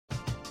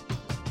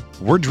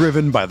We're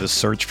driven by the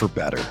search for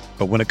better.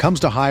 But when it comes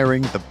to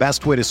hiring, the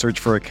best way to search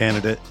for a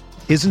candidate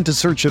isn't to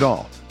search at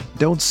all.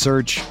 Don't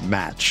search,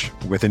 match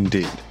with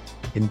Indeed.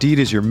 Indeed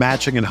is your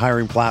matching and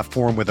hiring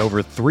platform with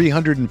over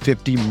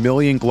 350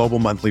 million global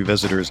monthly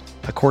visitors,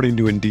 according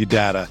to Indeed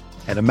data,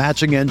 and a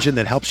matching engine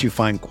that helps you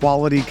find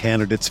quality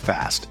candidates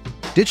fast.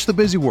 Ditch the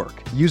busy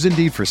work. Use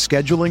Indeed for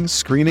scheduling,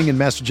 screening, and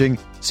messaging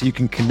so you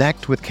can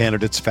connect with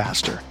candidates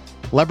faster.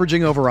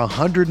 Leveraging over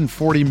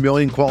 140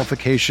 million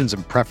qualifications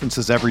and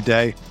preferences every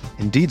day,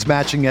 Indeed's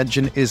matching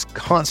engine is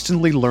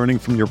constantly learning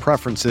from your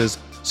preferences,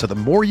 so the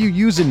more you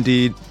use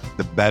Indeed,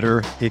 the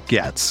better it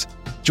gets.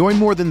 Join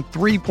more than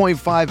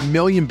 3.5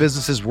 million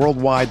businesses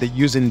worldwide that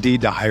use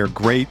Indeed to hire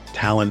great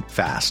talent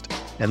fast.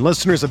 And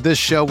listeners of this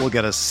show will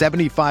get a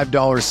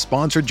 $75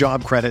 sponsored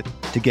job credit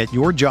to get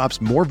your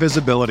jobs more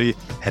visibility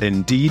at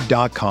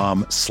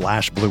Indeed.com/Blue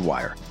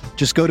Wire.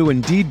 Just go to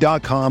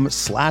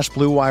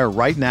Indeed.com/Blue Wire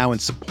right now and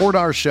support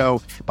our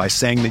show by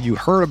saying that you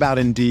heard about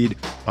Indeed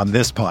on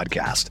this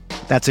podcast.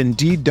 That's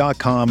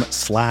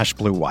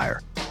Indeed.com/Blue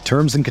Wire.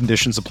 Terms and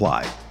conditions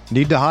apply.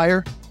 Need to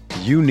hire?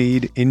 You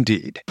need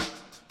Indeed.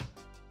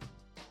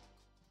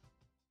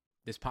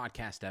 This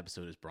podcast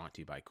episode is brought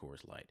to you by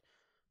Coors Light.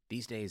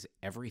 These days,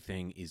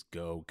 everything is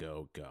go,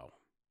 go, go.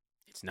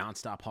 It's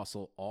nonstop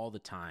hustle all the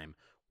time.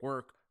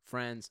 Work,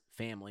 friends,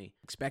 family,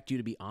 expect you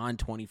to be on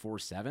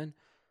 24/7.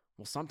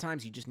 Well,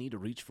 sometimes you just need to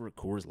reach for a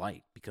Coors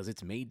Light because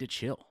it's made to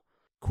chill.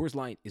 Coors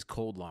Light is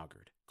cold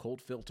lagered,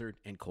 cold filtered,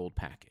 and cold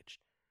packaged.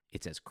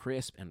 It's as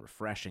crisp and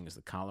refreshing as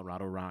the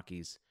Colorado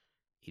Rockies.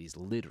 It is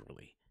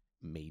literally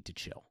made to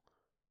chill.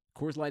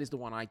 Coors Light is the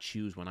one I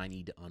choose when I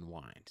need to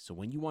unwind. So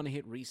when you want to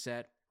hit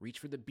reset, reach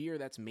for the beer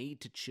that's made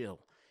to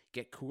chill.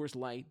 Get Coors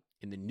Light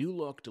in the new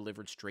look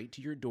delivered straight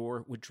to your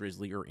door with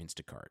Drizzly or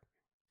Instacart.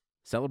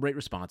 Celebrate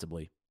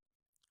responsibly.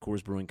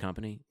 Coors Brewing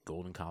Company,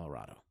 Golden,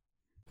 Colorado.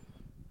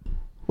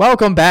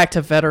 Welcome back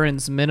to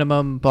Veterans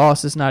Minimum.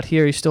 Boss is not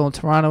here. He's still in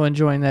Toronto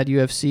enjoying that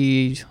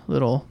UFC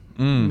little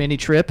mini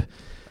trip.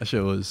 That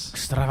shit was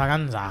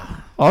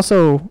Extravaganza.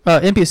 Also,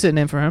 Impy is sitting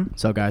in for him.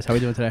 So, guys, how are we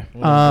doing today?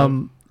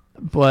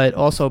 But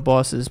also,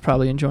 Boss is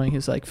probably enjoying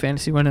his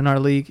fantasy win in our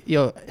league.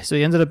 So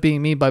he ended up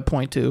beating me by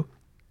 0.2.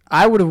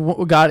 I would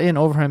have got in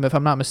over him if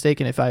I'm not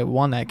mistaken if I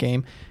won that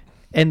game.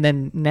 And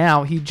then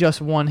now he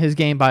just won his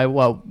game by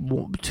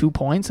 2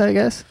 points, I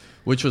guess.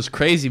 which was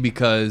crazy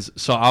because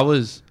I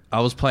was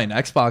playing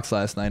Xbox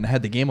last night and I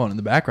had the game on in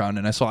the background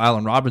and I saw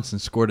Allen Robinson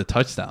scored a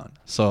touchdown.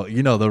 So,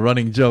 the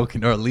running joke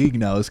in our league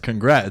now is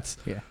congrats.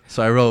 Yeah.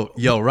 So I wrote,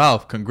 yo,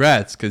 Ralph,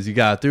 congrats because you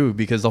got through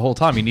because the whole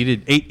time he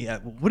needed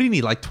what do you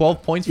need, like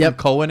 12 points from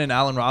Cohen and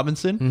Allen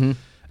Robinson? Mm-hmm.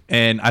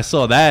 And I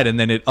saw that and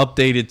then it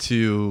updated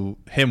to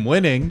him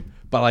winning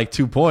by like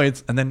 2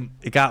 points and then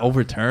it got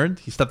overturned.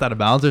 He stepped out of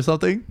bounds or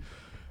something.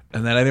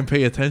 And then I didn't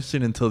pay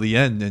attention until the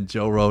end. And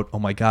Joe wrote, oh,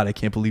 my God, I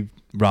can't believe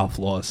Ralph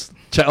lost.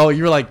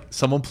 You were like,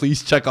 someone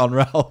please check on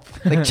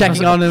Ralph. Like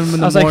checking on him in the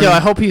morning. I was like, I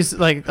hope he's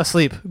like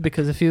asleep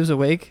because if he was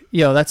awake,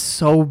 that's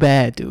so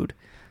bad, dude.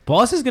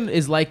 Boss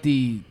is like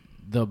the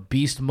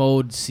beast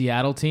mode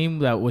Seattle team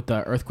that with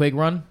the earthquake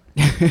run.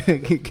 Like 6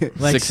 and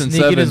 7.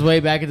 Sneaking his way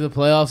back into the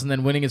playoffs and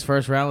then winning his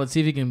first round. Let's see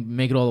if he can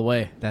make it all the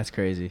way. That's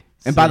crazy.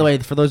 And by the way,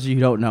 for those of you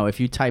who don't know,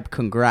 if you type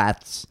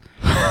congrats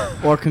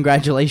or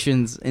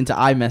congratulations into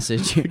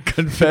iMessage,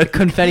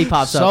 confetti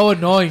pops up. So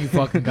annoying, you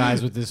fucking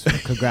guys, with this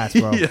congrats,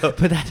 bro. Yeah. But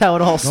that's how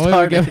it all started.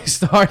 Don't even get me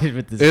started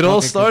with this. It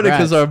all started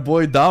because our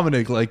boy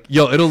Dominic,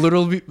 it'll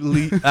literally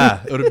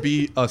it'll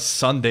be a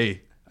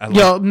Sunday.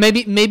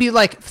 Maybe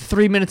like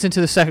 3 minutes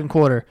into the second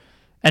quarter.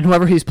 And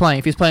whoever he's playing,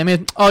 if he's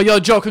playing,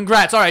 Joe,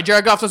 congrats. All right,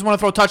 Jared Goff doesn't want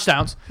to throw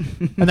touchdowns.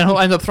 And then he'll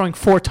end up throwing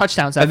 4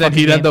 touchdowns. And then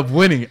he'd end up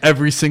winning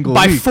every single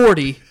by week.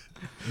 40.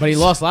 But he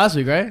lost last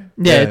week, right?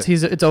 Yeah.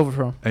 It's over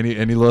for him.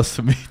 And he lost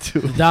to me,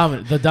 too.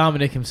 The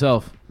Dominic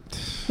himself.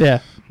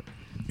 Yeah.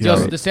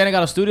 The Santa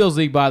Gato Studios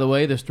League, by the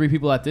way, there's 3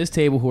 people at this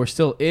table who are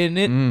still in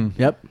it.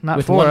 Yep. Not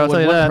with 4, I'll tell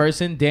you one that.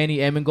 person, Danny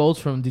Emmengolds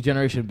from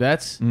Degeneration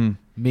Bets.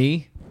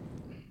 Me,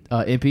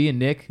 Impy, and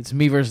Nick. It's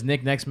me versus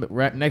Nick next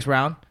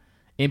round.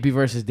 Impy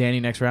versus Danny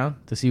next round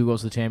to see who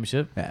goes to the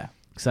championship. Yeah.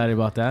 Excited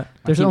about that.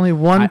 There's only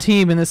one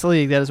team in this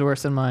league that is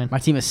worse than mine. My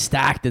team is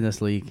stacked in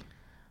this league.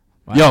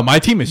 Wow. Yo, my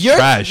team is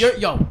trash.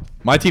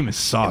 My team is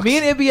sucks. Me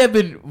and Impy have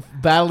been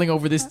battling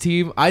over this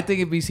team. I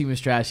think Impy's team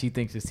is trash. He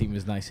thinks his team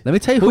is nice. Let me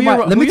tell you who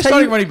your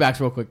starting running backs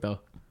real quick, though.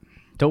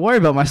 Don't worry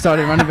about my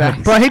starting running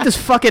backs. Bro, I hate this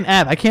fucking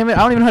app. I don't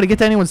even know how to get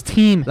to anyone's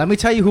team. Let me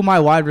tell you who my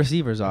wide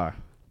receivers are.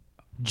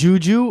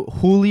 Juju,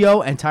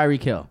 Julio, and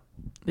Tyreek Hill.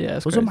 Yeah,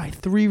 those are my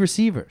 3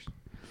 receivers.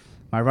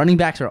 My running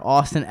backs are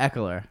Austin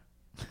Eckler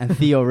and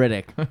Theo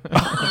Riddick.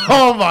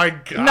 Oh, my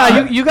God.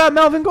 No, you got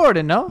Melvin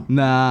Gordon, no?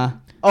 Nah.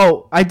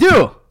 Oh, I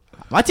do.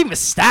 My team is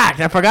stacked.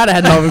 I forgot I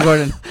had Melvin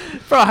Gordon.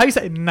 Bro, how you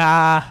say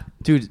nah?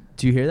 Dude,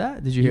 do you hear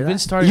that? Did you hear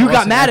that? You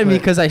got mad at me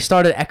because I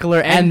started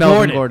Eckler and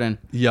Melvin Gordon.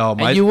 Yo,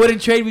 and you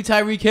wouldn't trade me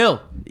Tyreek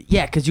Hill.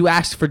 Yeah, because you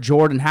asked for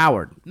Jordan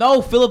Howard.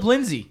 No, Phillip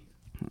Lindsay.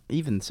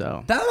 Even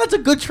so. That's a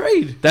good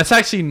trade. That's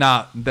actually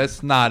not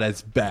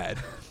as bad.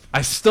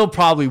 I still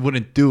probably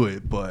wouldn't do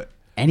it, but...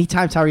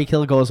 Anytime Tyreek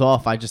Hill goes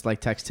off, I just like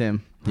text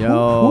him. Who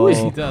Yo, is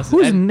He does.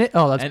 Who's And- Nick?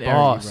 Oh, that's and Eric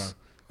Boss. Ebron.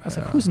 I was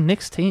like, who's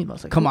Nick's team? I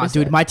was like, come who on, is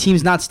dude. that? My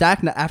team's not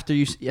stacked. After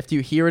you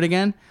hear it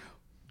again,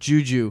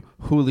 Juju,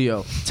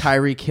 Julio,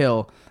 Tyreek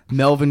Hill,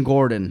 Melvin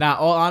Gordon. Now,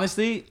 all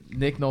honesty,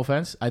 Nick, no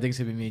offense, I think it's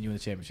gonna be me and you in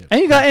the championship. And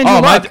you got Andrew Oh,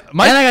 Luck.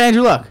 And I got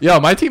Andrew Luck. Yo,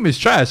 my team is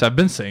trash. I've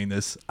been saying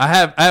this. I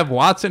have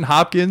Watson,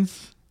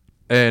 Hopkins,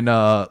 and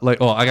I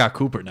got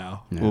Cooper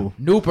now. Ooh.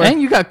 Nooper.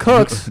 And you got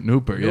Cooks.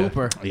 Nooper, yeah.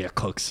 Nooper. Yeah,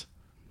 Cooks.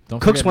 Don't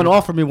Cooks forget went Nooper.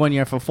 off for me 1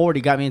 year for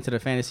 40, got me into the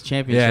fantasy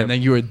championship. Yeah, and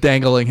then you were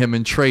dangling him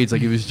in trades like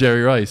he was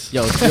Jerry Rice.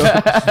 Yo,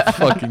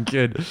 Fucking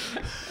kid.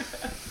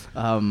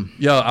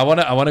 Yo, I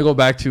wanna go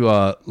back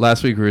to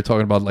last week. We were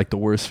talking about like the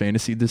worst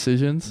fantasy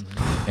decisions,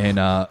 and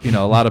a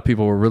lot of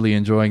people were really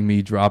enjoying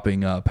me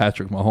dropping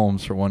Patrick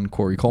Mahomes for one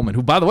Corey Coleman,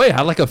 who by the way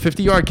had like a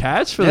 50-yard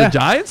catch for the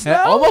Giants.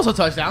 Yeah, Now? almost a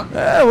touchdown.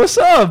 Yeah, what's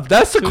up?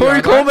 That's the 2 Corey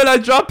yard Coleman I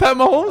dropped Pat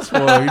Mahomes for.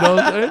 You know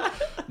what I'm saying?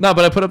 No,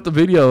 but I put up the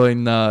video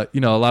and, a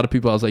lot of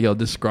people, I was like, yo,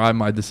 describe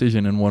my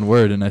decision in one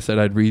word. And I said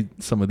I'd read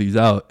some of these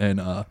out. And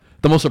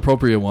the most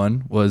appropriate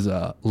one was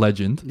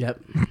legend. yep.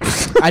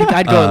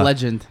 I'd go with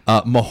legend.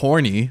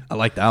 Mahorny. I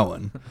like that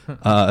one.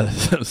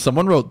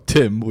 Someone wrote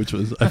Tim, which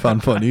was I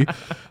found funny.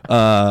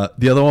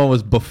 The other one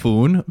was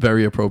buffoon.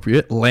 Very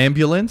appropriate.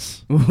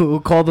 Lambulance.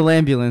 Who called the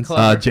ambulance?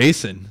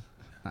 Jason.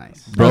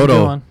 Nice. That was a good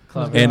Brodo. one.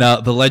 Clever. And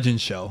the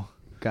Legend Show.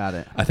 Got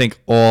it. I think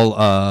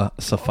all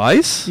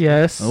suffice.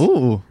 Yes.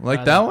 Ooh,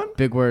 like that one?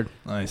 Big word.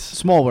 Nice.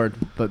 Small word,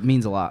 but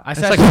means a lot. I It's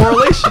said like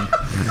correlation.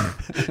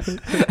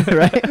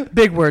 Right?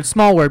 Big word,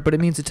 small word, but it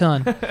means a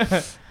ton.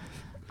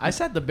 I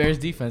sat the Bears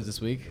defense this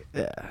week.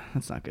 Yeah,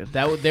 that's not good.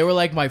 They were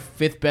like my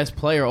 5th best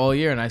player all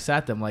year, and I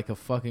sat them like a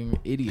fucking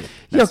idiot.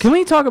 Yo, can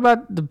we talk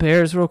about the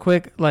Bears real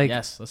quick? Like,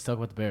 Yes, let's talk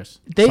about the Bears.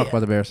 they Talk about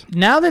the Bears.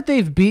 now that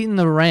they've beaten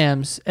the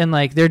Rams and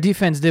like their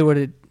defense did what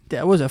it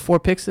that was 4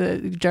 picks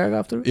that Jared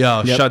Goff threw.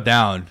 Yo, Yep. shut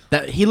down.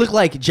 That he looked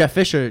like Jeff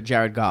Fisher,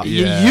 Jared Goff.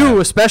 Yeah. You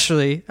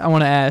especially, I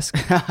want to ask,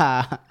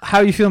 how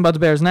are you feeling about the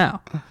Bears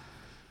now?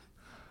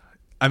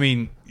 I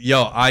mean,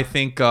 I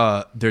think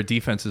their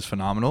defense is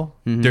phenomenal.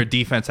 Their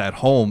defense at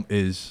home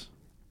is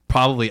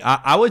probably,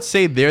 I would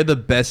say they're the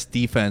best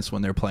defense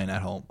when they're playing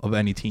at home of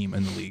any team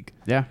in the league.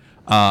 Yeah.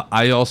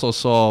 I also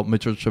saw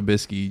Mitchell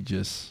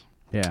Trubisky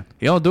Yeah.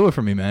 he don't do it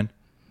for me, man.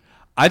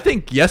 I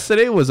think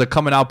yesterday was a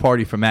coming out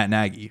party for Matt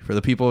Nagy. For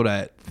the people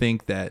that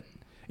think that,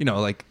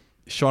 like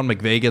Sean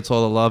McVay gets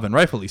all the love, and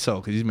rightfully so,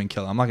 because he's been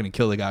killing. I'm not going to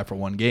kill the guy for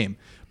one game,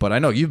 but I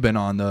know you've been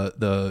on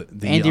the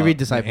Andy Reid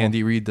disciple.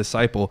 Andy Reid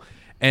disciple,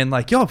 and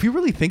like, if you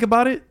really think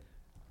about it,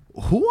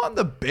 who on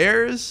the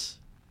Bears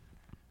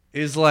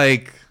is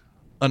like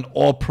an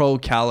all-pro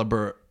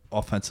caliber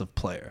offensive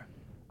player?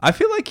 I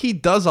feel like he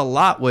does a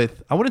lot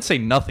with, I wouldn't say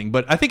nothing,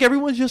 but I think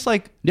everyone's just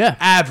like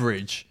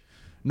average.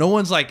 No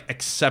one's like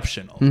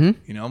exceptional. You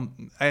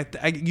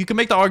can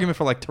make the argument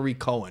for like Tariq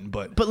Cohen,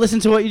 but But listen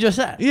to what you just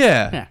said.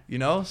 yeah.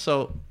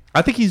 So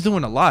I think he's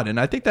doing a lot, and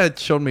I think that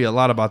showed me a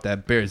lot about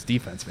that Bears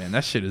defense, man.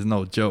 That shit is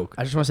no joke.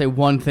 I just want to say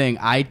one thing.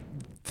 I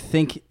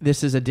think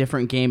this is a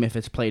different game if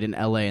it's played in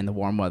LA in the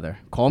warm weather.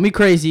 Call me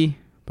crazy,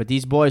 but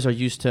these boys are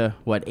used to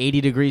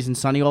 80 degrees and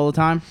sunny all the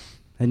time.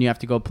 Then you have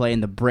to go play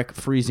in the brick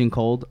freezing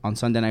cold on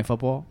Sunday Night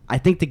Football. I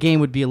think the game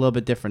would be a little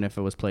bit different if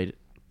it was played,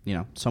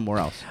 somewhere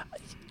else.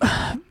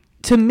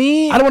 To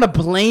me, I don't want to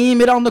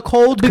blame it on the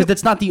cold because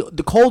it's not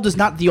the cold is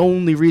not the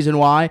only reason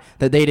why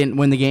that they didn't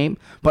win the game.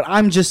 But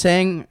I'm just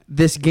saying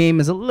this game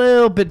is a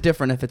little bit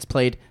different if it's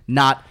played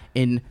not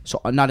in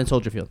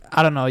Soldier Field.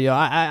 I don't know, yo.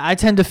 I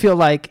tend to feel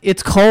like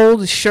it's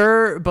cold,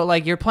 sure, but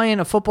like you're playing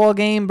a football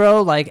game,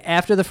 bro. Like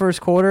after the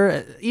first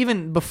quarter,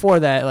 even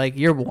before that, like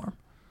you're warm.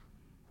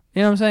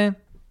 You know what I'm saying?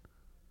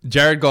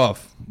 Jared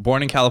Goff,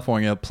 born in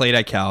California, played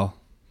at Cal,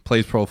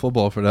 plays pro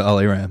football for the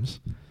LA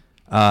Rams.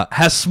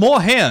 Has small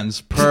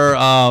hands per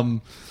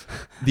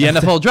the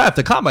NFL draft,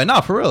 the combine.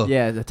 Nah, for real.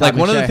 Yeah, the like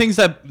one of the Shaq. things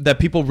that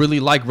people really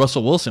like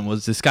Russell Wilson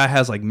was this guy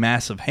has like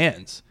massive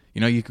hands.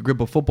 You could grip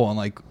a football in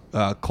like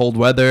cold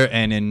weather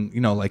and in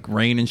like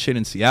rain and shit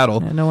in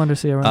Seattle. Yeah, no wonder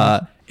see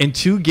around. In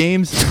 2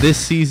 games this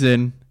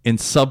season in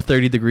sub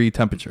 30-degree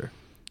temperature,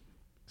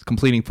 he's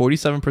completing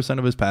 47%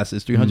 of his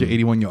passes,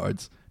 381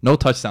 yards, no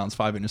touchdowns,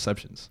 5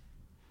 interceptions.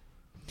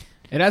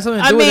 It has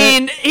something to do with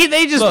it.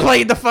 They just Look,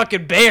 played the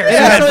fucking Bears. It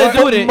has something to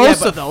do with it.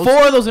 Most Yeah, of but those.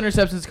 4 of those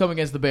interceptions come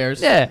against the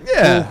Bears.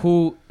 Yeah.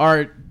 Who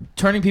are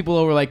turning people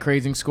over like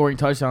crazy, and scoring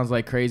touchdowns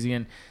like crazy.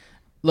 And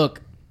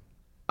look,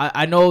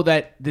 I know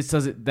that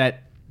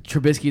that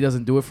Trubisky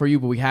doesn't do it for you,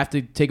 but we have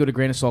to take it with a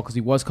grain of salt because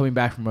he was coming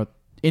back from an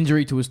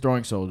injury to his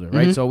throwing shoulder,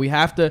 right? So we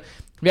have to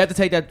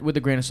take that with a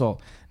grain of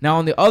salt. Now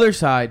on the other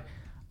side,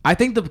 I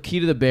think the key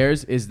to the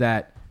Bears is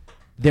that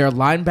their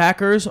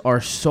linebackers are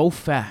so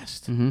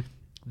fast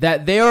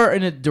that they are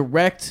in a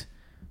direct.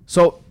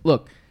 So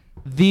look,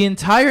 the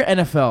entire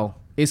NFL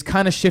is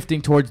kind of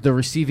shifting towards the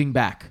receiving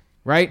back,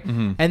 right?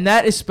 And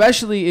that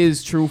especially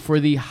is true for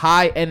the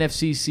high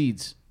NFC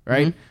seeds,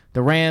 right?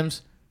 The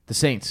Rams, the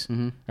Saints,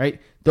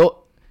 right?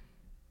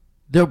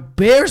 The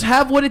Bears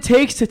have what it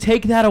takes to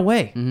take that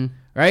away,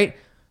 right?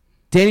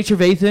 Danny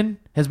Trevathan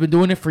has been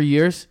doing it for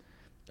years.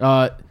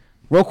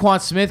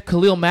 Roquan Smith,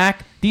 Khalil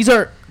Mack. These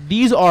are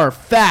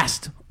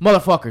fast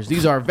motherfuckers.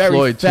 These are very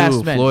Floyd fast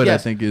too. men. Floyd,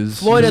 Yes. I think, is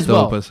Floyd as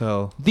dope well. as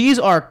hell. These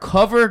are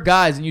cover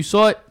guys, and you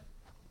saw it.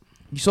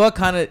 You saw it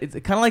kind of. It's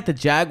kind of like the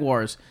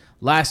Jaguars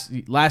last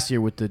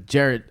year with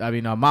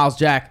the Miles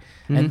Jack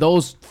and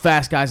those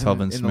fast guys in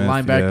Calvin the Smith,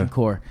 linebacking yeah.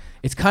 core.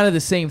 It's kind of the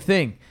same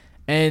thing,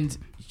 and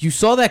you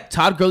saw that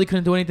Todd Gurley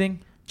couldn't do anything.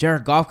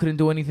 Jared Goff couldn't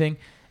do anything,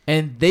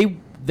 and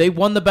they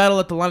won the battle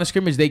at the line of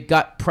scrimmage. They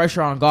got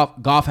pressure on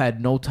Goff. Goff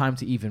had no time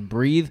to even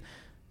breathe.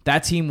 That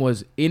team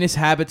was in his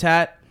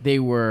habitat. They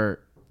were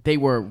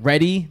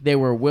ready. They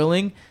were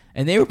willing,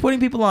 and they were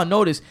putting people on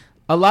notice.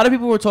 A lot of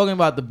people were talking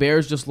about the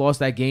Bears just lost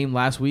that game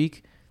last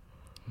week.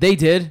 They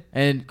did,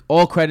 and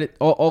all credit,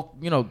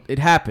 it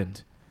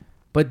happened.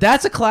 But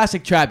that's a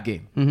classic trap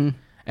game. Mm-hmm.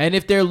 And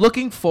if they're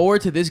looking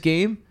forward to this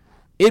game,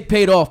 it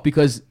paid off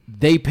because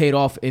they paid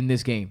off in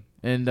this game.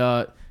 And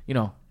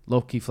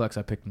low key flex,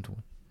 I picked them to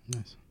win.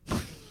 Nice.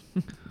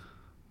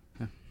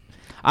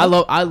 I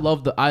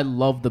love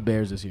the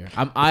Bears this year.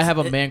 I have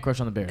a man crush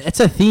on the Bears. It's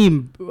a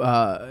theme.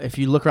 If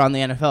you look around the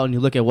NFL and you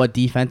look at what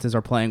defenses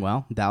are playing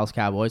well, Dallas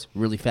Cowboys,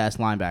 really fast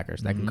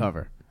linebackers that can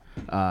cover.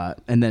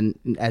 And then,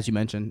 as you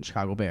mentioned,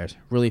 Chicago Bears,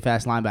 really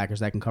fast linebackers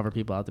that can cover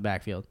people out the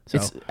backfield. So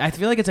I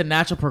feel like it's a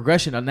natural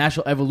progression, a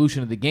natural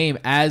evolution of the game.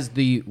 As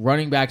the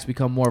running backs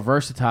become more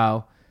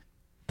versatile,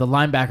 the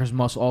linebackers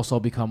must also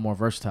become more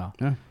versatile.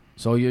 Yeah.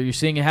 So you're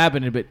seeing it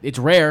happen, but it's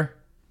rare.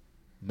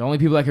 The only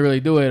people that can really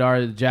do it are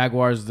the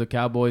Jaguars, the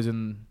Cowboys,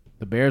 and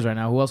the Bears right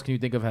now. Who else can you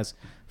think of has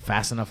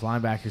fast enough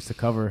linebackers to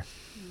cover?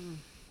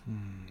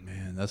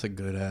 Man, that's a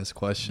good ass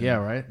question. Yeah,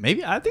 right?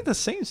 Maybe I think the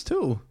Saints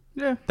too.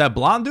 yeah, That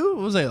blonde dude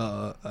what was it?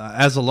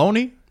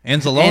 Anzalone.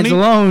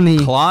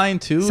 Anzalone. Klein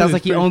too. Sounds is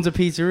like he pretty- owns a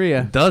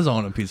pizzeria. Does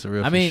own a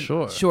pizzeria. I mean,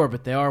 for sure.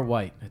 but they are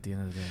white at the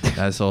end of the day.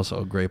 That's also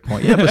a great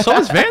point. Yeah, but so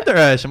is Van Der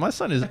Esch. My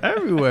son is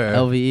everywhere.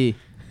 LVE.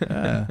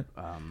 Yeah.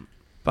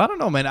 But I don't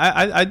know, man.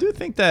 I do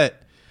think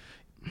that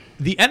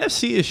the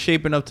NFC is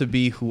shaping up to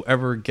be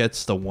whoever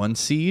gets the 1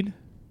 seed,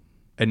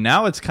 and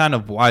now it's kind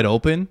of wide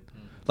open.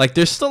 Like,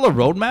 there's still a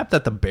roadmap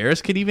that the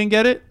Bears could even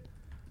get it.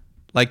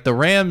 Like, the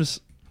Rams,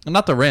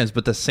 not the Rams,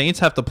 but the Saints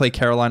have to play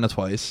Carolina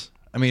twice.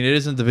 I mean, it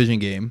is a division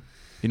game.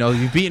 You know,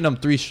 you've beaten them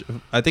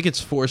I think it's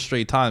 4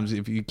 straight times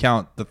if you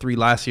count the 3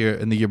 last year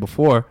and the year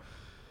before.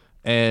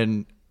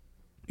 And,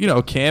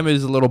 Cam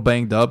is a little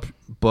banged up,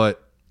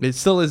 but it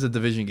still is a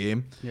division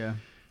game. Yeah.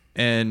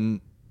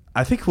 And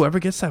I think whoever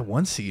gets that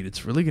 1 seed,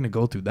 it's really going to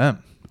go through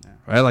them.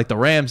 Right? Like the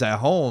Rams at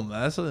home,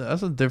 that's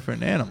a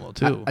different animal,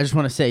 too. I just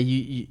want to say,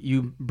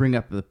 you bring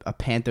up a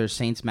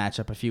Panthers-Saints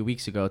matchup a few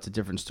weeks ago. It's a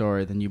different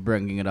story than you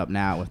bringing it up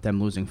now with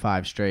them losing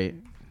 5 straight.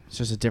 It's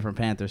just a different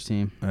Panthers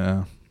team.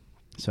 Yeah.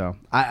 So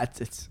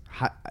it's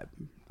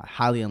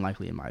highly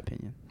unlikely, in my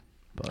opinion.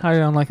 But How are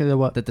you unlikely to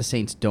what? that the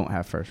Saints don't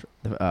have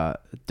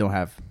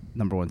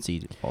number 1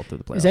 seed all through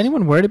the playoffs. Is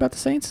anyone worried about the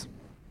Saints?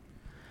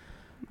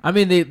 I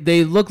mean,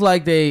 they look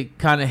like they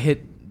kind of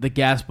hit the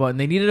gas button.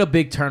 They needed a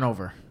big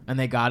turnover, and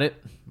they got it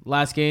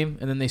last game,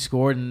 and then they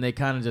scored, and they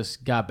kind of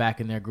just got back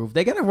in their groove.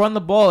 They got to run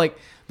the ball. Like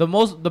the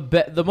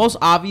most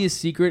obvious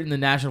secret in the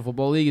National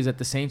Football League is that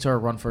the Saints are a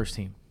run-first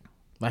team.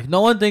 Like,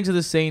 no one thinks of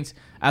the Saints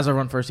as a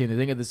run-first team. They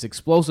think of this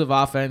explosive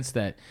offense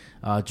that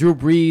Drew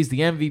Brees,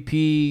 the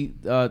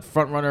MVP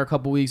front-runner a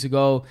couple weeks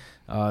ago,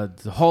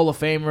 the Hall of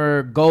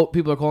Famer, GOAT.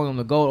 People are calling him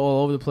the GOAT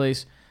all over the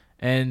place.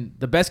 And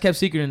the best-kept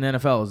secret in the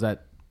NFL is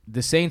that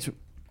the Saints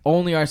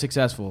only are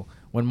successful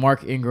when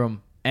Mark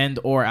Ingram and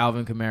or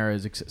Alvin Kamara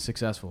is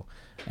successful.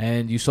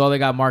 And you saw they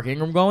got Mark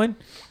Ingram going,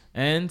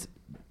 and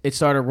it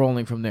started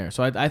rolling from there.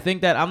 So I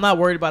think that I'm not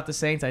worried about the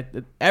Saints.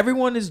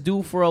 Everyone is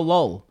due for a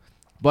lull.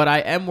 But I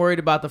am worried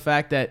about the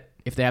fact that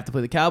if they have to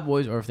play the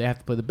Cowboys or if they have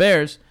to play the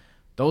Bears,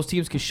 those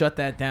teams can shut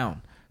that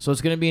down. So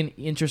it's going to be an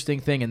interesting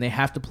thing, and they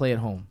have to play at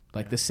home.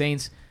 Like, the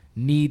Saints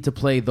need to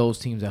play those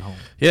teams at home.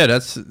 Yeah,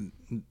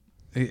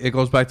 it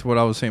goes back to what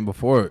I was saying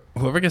before.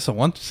 Whoever gets the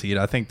 1 seed,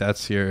 I think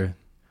that's your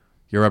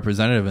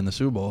representative in the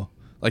Super Bowl.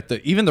 Like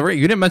you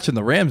didn't mention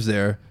the Rams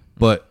there,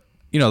 but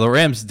the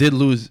Rams did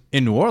lose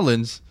in New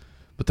Orleans,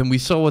 but then we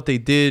saw what they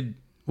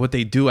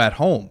do at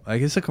home.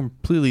 Like, it's a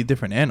completely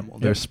different animal.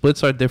 Their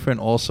splits are different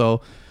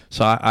also.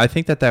 So I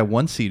think that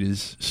 1 seed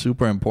is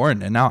super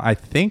important. And now I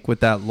think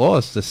with that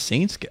loss, the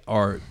Saints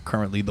are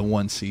currently the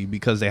 1 seed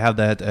because they have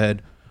the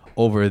head-to-head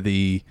over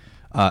the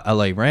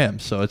LA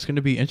Rams. So it's going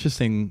to be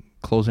interesting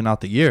closing out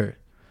the year.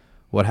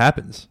 What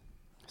happens?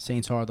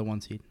 Saints are the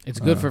 1 seed. It's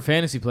good for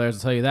fantasy players,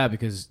 I'll tell you that,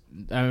 because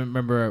I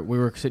remember we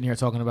were sitting here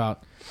talking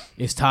about,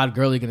 is Todd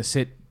Gurley going to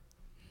sit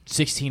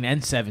 16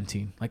 and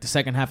 17, like the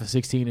second half of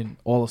 16 and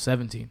all of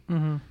 17?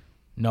 Mm-hmm.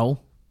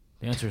 No.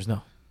 The answer is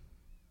no.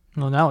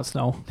 Well, now it's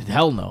no.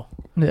 Hell no.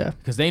 Yeah.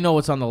 Because they know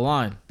what's on the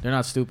line. They're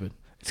not stupid.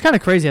 It's kind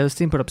of crazy how this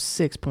team put up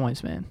 6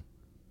 points, man.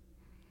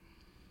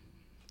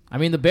 I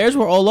mean, the Bears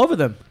were all over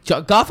them.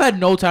 Goff had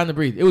no time to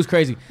breathe. It was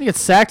crazy. He gets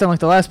sacked on like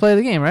the last play of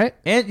the game, right?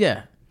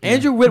 And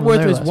Andrew Whitworth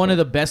their was last one of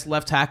play. the best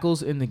left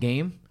tackles in the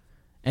game,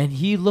 and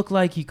he looked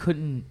like he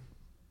couldn't.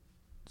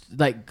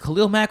 Like,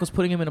 Khalil Mack was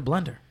putting him in a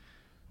blender.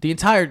 The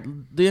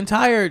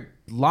entire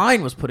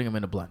line was putting him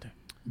in a blender.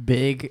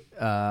 Big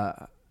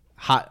hot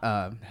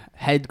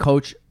head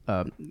coach.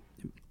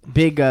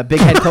 Big head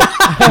coach.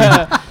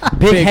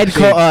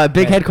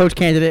 Big head coach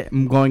candidate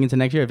going into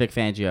next year. Vic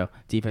Fangio,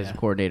 defensive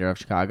coordinator of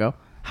Chicago.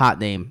 Hot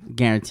name,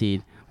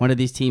 guaranteed. One of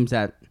these teams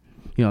that,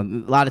 a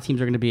lot of teams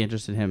are going to be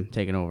interested in him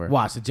taking over.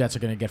 Watch, the Jets are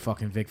going to get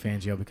fucking Vic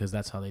Fangio because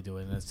that's how they do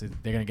it. And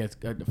they're going to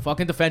get a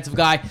fucking defensive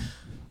guy.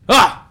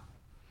 Ah!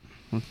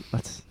 You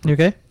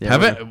okay?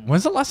 Yeah,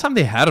 When's the last time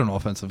they had an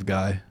offensive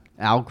guy?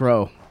 Al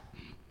Groh.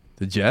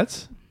 The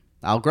Jets?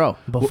 Al Groh.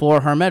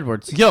 Before Herm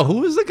Edwards. Yo, who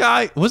was the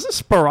guy? Was it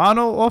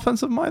Sperano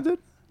offensive minded?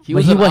 He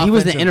was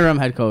the interim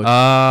head coach.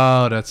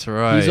 Oh, that's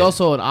right. He's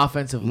also an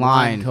offensive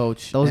line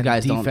coach. Those and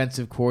guys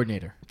defensive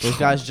coordinator. Those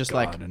guys just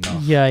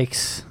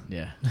Yikes.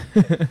 Yeah.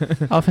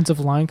 Offensive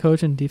line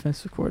coach and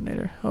defensive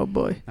coordinator. Oh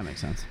boy. That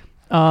makes sense.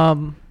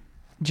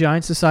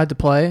 Giants decide to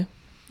play.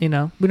 We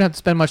don't have to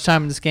spend much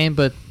time in this game,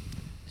 but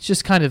it's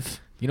just kind of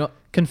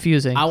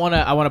confusing. I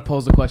wanna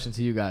pose the question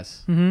to you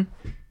guys. Mm-hmm.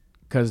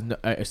 Because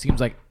it seems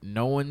like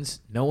no one's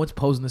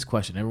posing this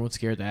question. Everyone's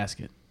scared to ask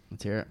it.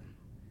 Let's hear it.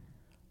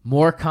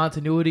 More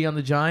continuity on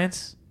the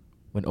Giants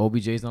when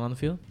OBJ's not on the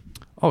field?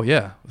 Oh,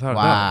 yeah. Without a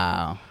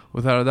doubt.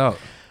 Without a doubt.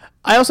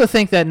 I also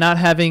think that not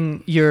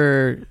having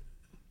your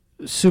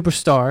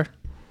superstar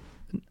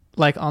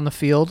on the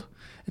field,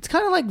 it's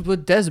kind of like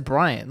with Dez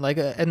Bryant.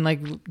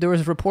 There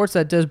was reports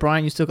that Dez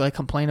Bryant used to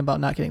complain about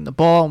not getting the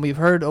ball, and we've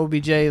heard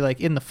OBJ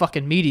in the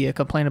fucking media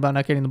complain about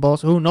not getting the ball.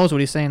 So who knows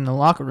what he's saying in the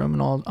locker room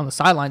and all on the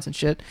sidelines and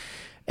shit.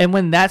 And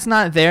when that's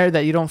not there,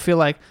 that you don't feel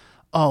like,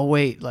 oh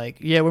wait,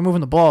 we're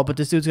moving the ball, but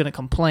this dude's gonna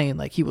complain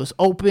he was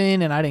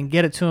open and I didn't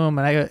get it to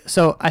him,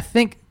 so I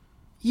think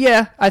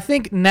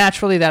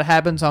naturally that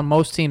happens on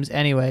most teams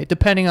anyway,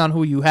 depending on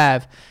who you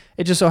have.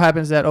 It just so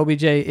happens that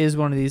OBJ is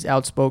one of these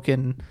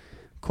outspoken,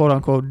 quote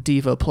unquote,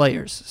 diva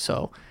players.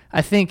 So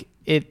I think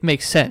it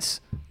makes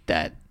sense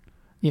that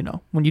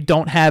when you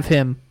don't have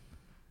him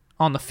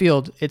on the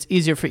field, it's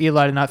easier for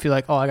Eli to not feel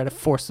like, oh, I got to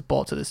force the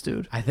ball to this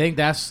dude. I think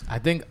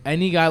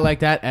any guy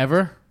like that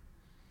ever,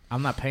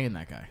 I'm not paying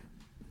that guy.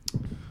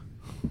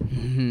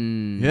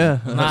 Yeah.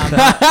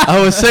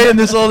 I was saying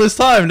this all this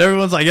time, and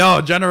everyone's like,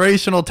 yo,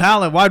 generational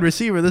talent, wide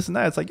receiver, this and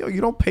that. It's like, yo,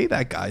 you don't pay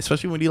that guy,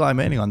 especially when Eli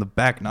Manning on the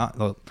back, not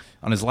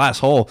on his last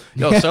hole.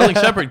 Yo, Sterling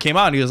Shepard came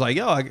out and he was like,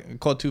 yo, I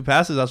caught 2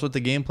 passes. That's what the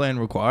game plan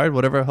required.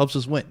 Whatever helps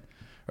us win.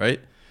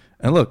 Right?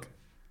 And look,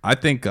 I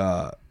think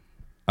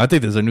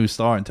there's a new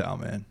star in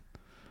town, man.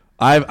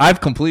 I've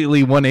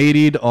completely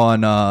 180'd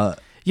on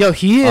Yo,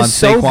 he is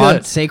so Saquon.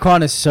 good.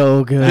 Saquon is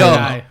so good.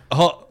 Yo,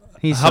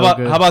 He's how so about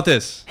good. how about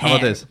this? How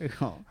about this?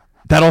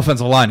 That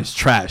offensive line is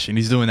trash, and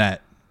he's doing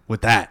that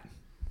with that,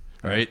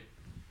 right?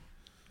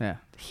 Yeah.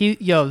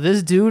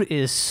 This dude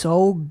is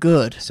so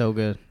good. So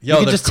good. Yo,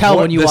 you can just tell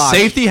when you watch. The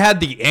safety had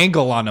the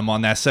angle on him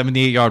on that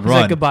 78-yard He's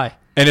run. like, goodbye.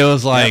 And it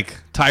was like,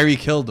 Tyree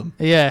killed him.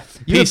 Yeah.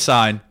 Peace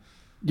sign.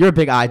 You're a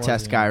big eye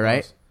test guy,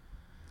 right?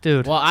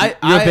 Dude. Well,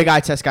 You're a big eye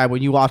test guy.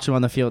 When you watch him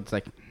on the field, it's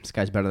like, this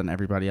guy's better than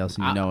everybody else,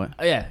 and you know it.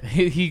 Yeah,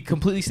 he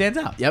completely stands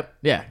out. Yep.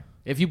 Yeah.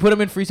 If you put him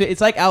in free safety, it's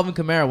like Alvin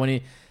Kamara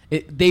when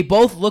they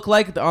both look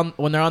like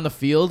when they're on the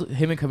field,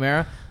 him and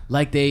Kamara,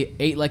 like they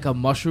ate like a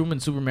mushroom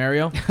in Super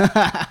Mario.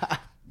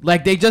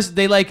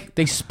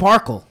 They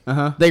sparkle.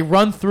 Uh-huh. They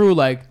run through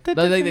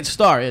they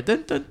star.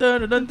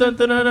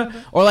 Yeah.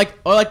 Or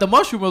like the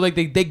mushroom, or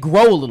they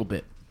grow a little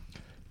bit.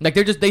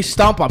 They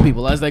stomp on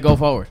people as they go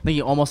forward. I think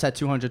he almost had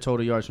 200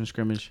 total yards from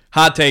scrimmage.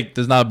 Hot take,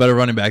 there's not a better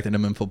running back than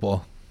him in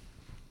football.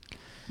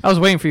 I was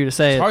waiting for you to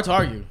say It's it. hard to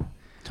argue.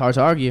 It's hard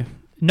to argue.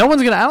 I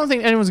don't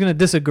think anyone's gonna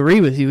disagree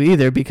with you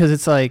either, because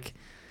it's like,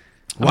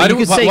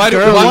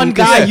 one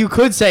guy you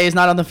could say is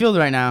not on the field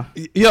right now.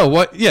 Yo,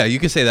 what? Yeah, you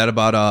could say that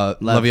about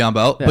Le'Veon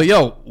Bell. Yeah. But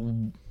yo,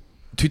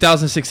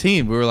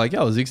 2016, we were like,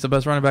 yo, Zeke's the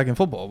best running back in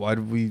football. Why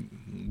do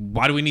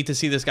we need to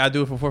see this guy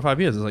do it for 4 or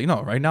 5 years? It's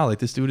like, right now,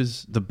 this dude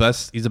is the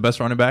best. He's the best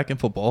running back in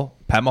football.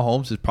 Pat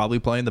Mahomes is probably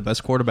playing the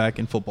best quarterback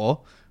in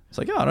football. It's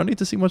like, I don't need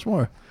to see much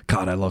more.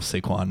 God, I love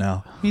Saquon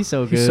now. He's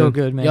so good. he's so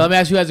good, man. Yo, let me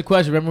ask you guys a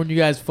question. Remember when you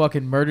guys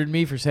fucking murdered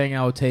me for saying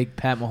I would take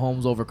Pat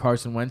Mahomes over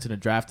Carson Wentz in a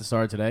draft to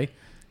start today?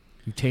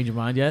 You change your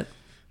mind yet?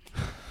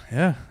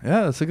 Yeah,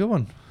 that's a good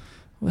one.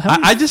 How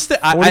many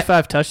 45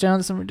 I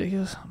touchdowns, something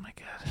ridiculous. Oh my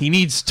god. he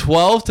needs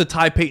 12 to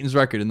tie Peyton's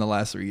record in the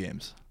last 3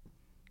 games.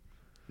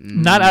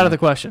 Not out of the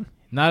question.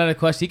 Not out of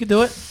question. He could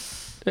do it.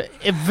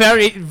 A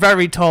very,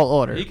 very tall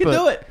order. He can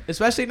do it.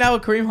 Especially now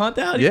with Kareem Hunt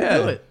out. He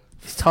can do it.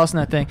 He's tossing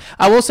that thing.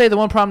 I will say the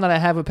one problem that I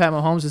have with Pat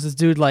Mahomes is this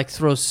dude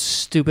throws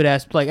stupid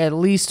ass, at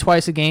least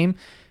twice a game.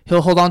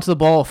 He'll hold on to the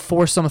ball,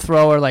 force some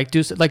throw, or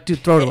dude,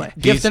 throw it away.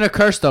 Gift and a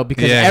curse, though,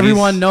 because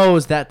everyone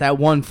knows that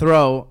one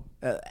throw,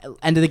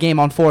 end of the game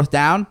on 4th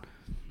down,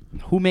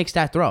 who makes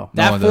that throw?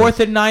 That 4th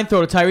and 9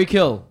 throw to Tyreek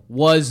Hill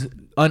was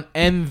an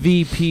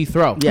MVP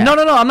throw. Yeah. No.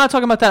 I'm not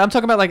talking about that. I'm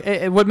talking about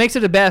like what makes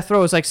it a bad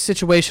throw is like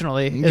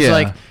situationally. It's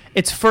like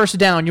it's first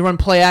down. You run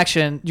play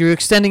action. You're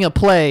extending a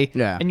play,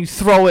 and you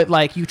throw it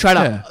like you try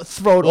to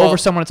throw it over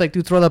someone. It's like,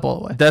 dude, throw that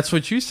ball away. That's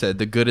what you said.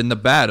 The good and the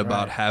bad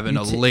about having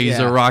a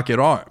laser rocket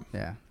arm.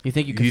 Yeah. You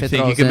think you can? You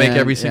think you can make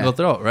every single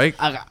throw, right?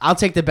 I'll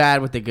take the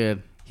bad with the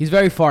good. He's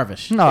very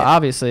Favre-ish. No,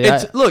 obviously.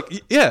 Look,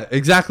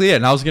 exactly it.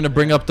 And I was gonna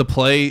bring up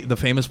the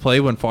famous play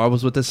when Favre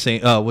was with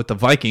the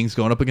Vikings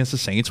going up against the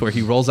Saints, where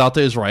he rolls out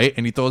to his right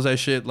and he throws that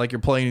shit like you're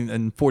playing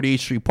in 48th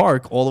Street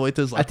Park all the way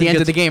to his left. At the end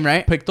of the game,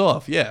 right? Picked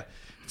off. Yeah.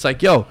 It's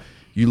like, yo,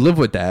 you live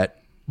with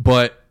that,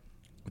 but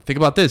think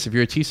about this: if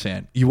you're a Chiefs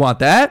fan, you want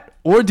that,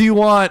 or do you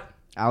want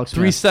Alex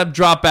 3-step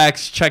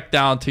dropbacks, check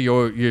down to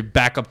your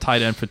backup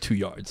tight end for 2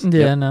 yards?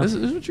 Yeah, no. This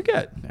is what you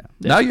get. Yeah.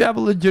 Now you have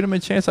a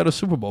legitimate chance at a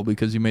Super Bowl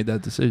because you made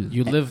that decision.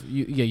 You live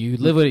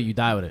with it, you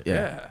die with it.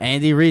 Yeah.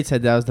 Andy Reid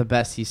said that was the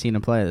best he's seen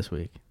him play this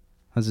week.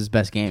 That was his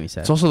best game, he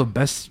said. It's also the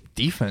best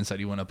defense that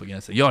he went up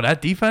against. Yo, that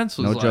defense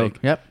was no joke.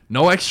 Yep.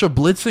 No extra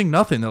blitzing,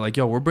 nothing. They're like,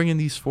 yo, we're bringing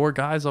these 4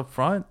 guys up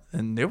front,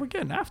 and they were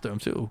getting after him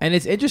too. And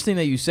it's interesting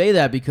that you say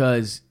that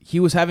because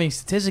he was having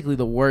statistically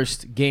the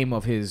worst game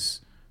of his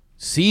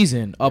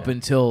season up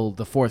until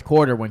the fourth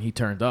quarter when he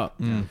turned up,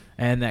 and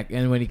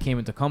when he came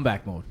into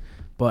comeback mode.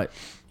 But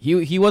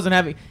he wasn't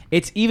having.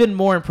 It's even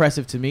more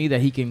impressive to me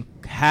that he can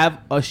have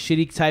a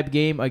shitty type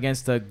game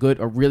against a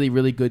really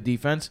really good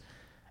defense,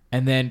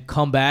 and then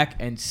come back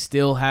and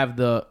still have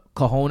the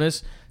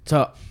cojones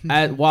to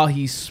while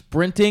he's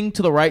sprinting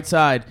to the right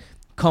side,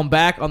 come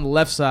back on the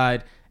left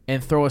side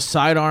and throw a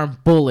sidearm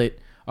bullet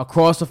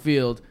across the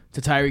field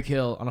to Tyreek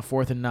Hill on a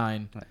 4th and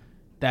 9.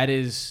 That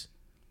is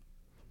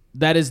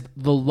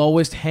the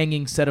lowest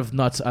hanging set of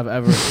nuts I've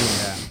ever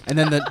seen. And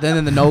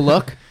then the no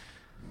look.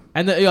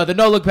 And the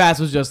no look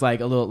pass was just like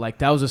a little like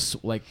that was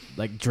just like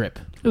drip.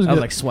 That was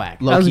like swag.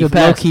 Low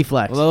key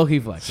flex. Low key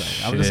flex.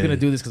 Like, I'm just gonna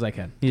do this because I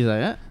can. He's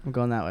like, I'm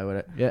going that way with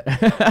it. Yeah.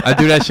 I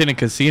do that shit in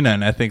casino,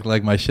 and I think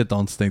like my shit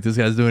don't stink. This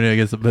guy's doing it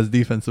against the best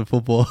defense in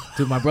football.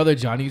 Dude, my brother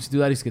Johnny used to do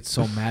that. He used to get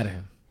so mad at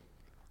him.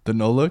 The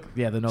no look.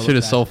 Yeah, the no look. Shit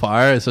is so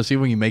fire, especially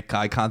when you make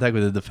eye contact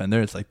with the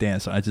defender. It's like, damn,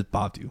 so I just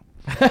bopped you.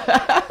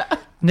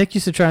 Nick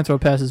used to try and throw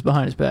passes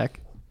behind his back.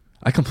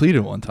 I completed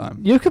one time.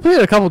 You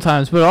completed a couple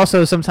times, but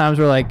also sometimes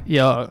we're like,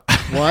 yo,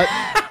 what?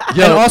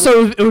 Yo, and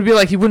also it would be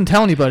like he wouldn't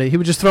tell anybody. He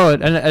would just throw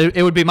it, and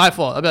it would be my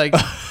fault. I'd be like,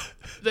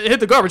 hit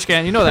the garbage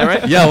can. You know that,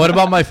 right? Yeah. What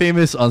about my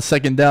famous on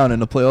 2nd down in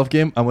the playoff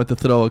game? I went to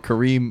throw a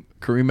Kareem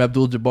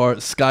Abdul-Jabbar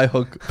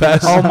skyhook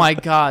pass. Oh my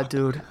god,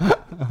 dude!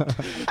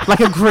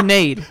 Like a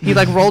grenade. He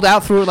like rolled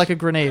out through it like a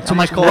grenade. So I'm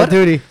like, Call of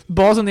Duty.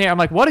 Balls in the air. I'm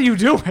like, what are you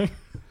doing?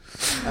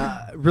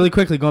 Really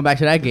quickly, going back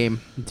to that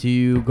game, do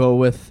you go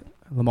with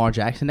Lamar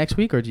Jackson next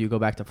week, or do you go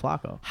back to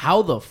Flacco?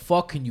 How the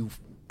fuck can you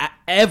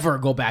ever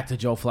go back to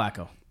Joe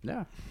Flacco?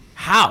 Yeah.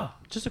 How?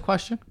 Just a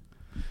question.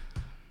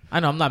 I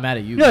know I'm not mad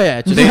at you.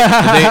 Yeah.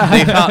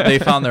 They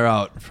found their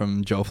out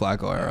from Joe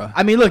Flacco era,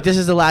 I mean, look, this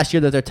is the last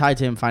year that they're tied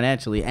to him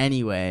financially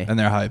anyway. and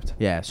they're hyped.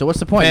 Yeah. So what's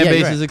the point? Fan Yeah,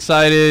 base you're is right.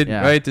 excited,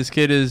 Yeah. right? This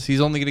kid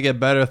he's only gonna get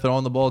better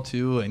throwing the ball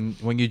too. And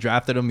when you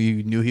drafted him,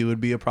 you knew he would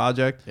be a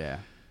project. Yeah.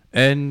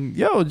 And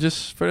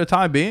just for the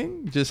time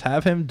being, just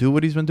have him do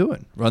what he's been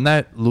doing. Run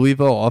that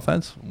Louisville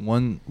offense,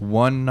 one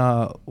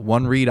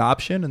read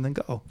option, and then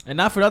go. And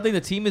not for nothing,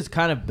 the team is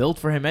kind of built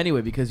for him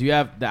anyway because you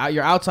have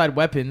your outside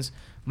weapons,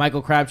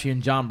 Michael Crabtree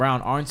and John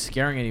Brown, aren't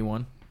scaring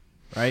anyone,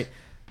 right?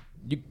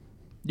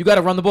 You got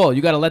to run the ball.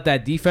 You got to let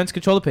that defense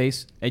control the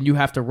pace, and you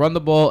have to run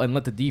the ball and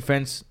let the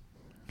defense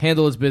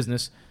handle its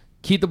business.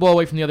 Keep the ball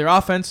away from the other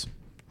offense.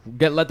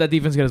 Let that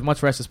defense get as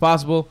much rest as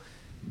possible.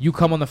 You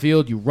come on the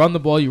field, you run the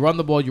ball, you run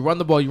the ball, you run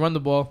the ball, you run the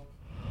ball.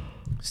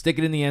 Stick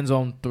it in the end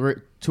zone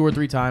 2 or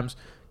 3 times.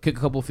 Kick a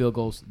couple field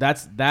goals.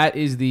 That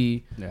is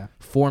the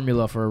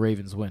formula for a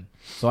Ravens win.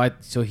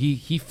 So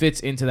he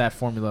fits into that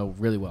formula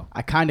really well.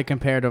 I kind of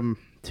compared him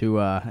to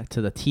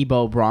the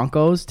Tebow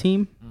Broncos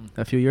team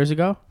a few years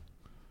ago.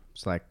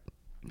 It's like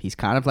he's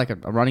kind of like a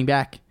running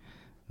back.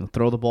 He'll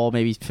throw the ball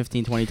maybe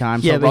 15, 20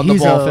 times. Yeah, He'll but run the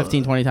he's ball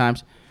 15, 20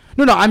 times.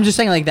 No, I'm just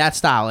saying like that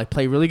style. Like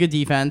play really good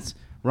defense,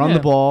 run the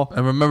ball.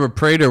 And remember,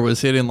 Prater was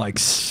hitting like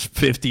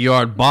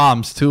 50-yard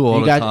bombs too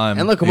all the time.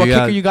 And look at what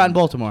kicker you got in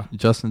Baltimore.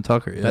 Justin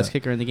Tucker, yeah. Best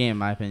kicker in the game, in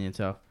my opinion.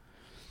 So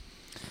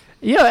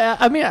Yeah,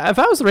 I mean, if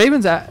I was the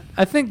Ravens,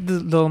 I think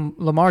the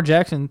Lamar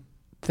Jackson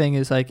thing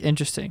is like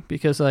interesting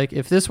because like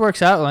if this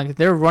works out, like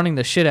they're running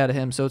the shit out of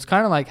him, so it's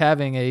kind of like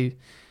having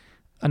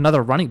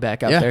another running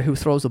back out there who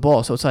throws the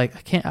ball. So it's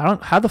like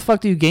how the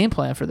fuck do you game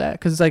plan for that?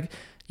 Because it's like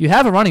you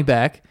have a running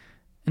back,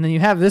 and then you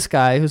have this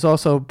guy who's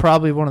also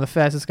probably one of the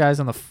fastest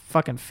guys on the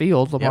fucking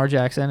field, Lamar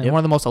Jackson, and one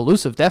of the most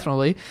elusive,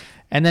 definitely.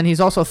 And then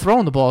he's also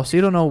throwing the ball, so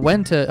you don't know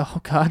when to.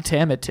 Oh god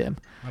damn it, Tim!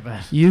 My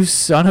bad. You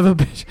son of a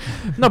bitch!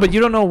 No, but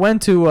you don't know when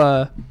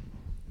to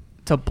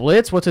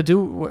blitz, what to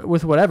do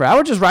with whatever. I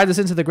would just ride this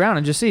into the ground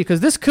and just see, because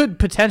this could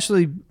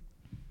potentially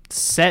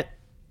set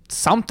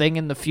something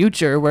in the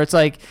future where it's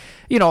like,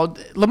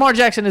 Lamar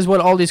Jackson is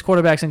what all these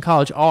quarterbacks in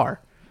college are.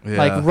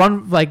 Yeah.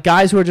 Like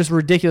guys who are just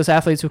ridiculous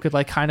athletes who could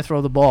like kind of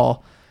throw the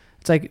ball.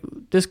 It's like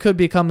this could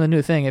become the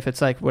new thing if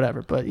it's like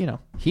whatever. But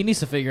He needs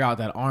to figure out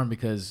that arm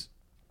because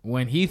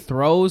when he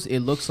throws, it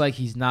looks like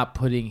he's not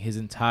putting his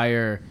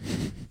entire.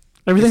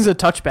 Everything's a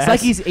touch pass. It's like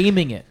he's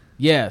aiming it.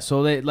 Yeah,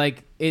 so that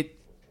like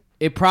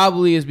it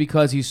probably is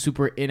because he's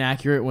super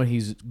inaccurate when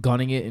he's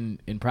gunning it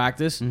in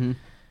practice. Mm-hmm.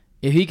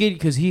 If he could,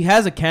 because he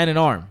has a cannon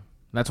arm.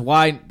 That's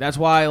why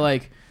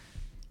like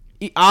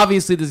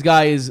obviously this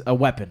guy is a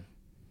weapon.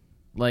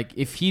 Like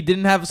if he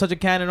didn't have such a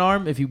cannon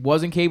arm, if he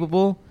wasn't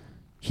capable,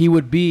 he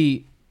would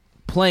be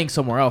playing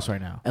somewhere else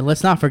right now. And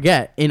let's not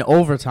forget, in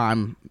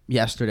overtime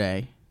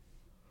yesterday,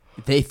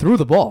 they threw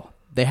the ball.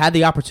 They had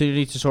the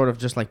opportunity to sort of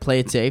just like play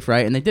it safe,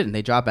 right? And they didn't.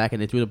 They dropped back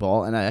and they threw the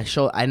ball. And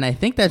I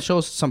think that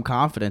shows some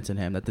confidence in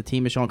him, that the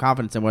team is showing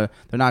confidence in where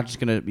they're not just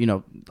going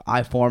to,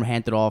 eye form,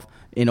 hand it off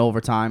in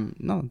overtime.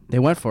 No, they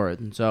went for it.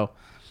 And so,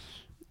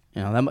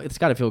 it's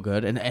got to feel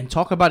good. And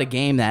talk about a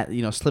game that,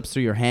 slips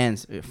through your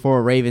hands for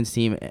a Ravens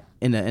team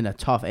in a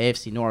tough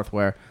AFC North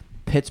where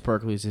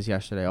Pittsburgh loses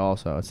yesterday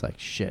also. It's like,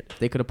 shit. If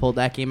they could have pulled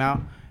that game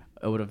out,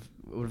 it would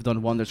have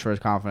done wonders for his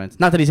confidence.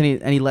 Not that he's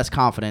any less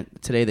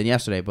confident today than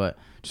yesterday, but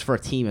just for a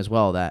team as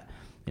well that,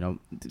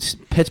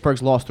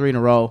 Pittsburgh's lost 3 in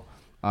a row.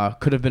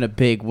 Could have been a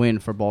big win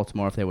for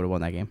Baltimore if they would have won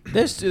that game.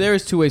 There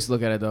is 2 ways to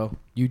look at it, though.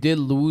 You did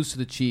lose to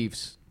the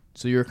Chiefs,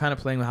 so you're kind of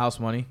playing with house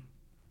money.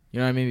 You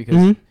know what I mean?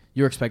 Because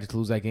you're expected to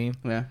lose that game.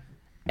 Yeah.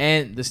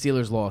 And the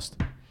Steelers lost.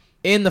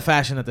 In the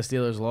fashion that the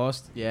Steelers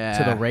lost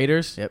to the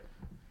Raiders. Yep.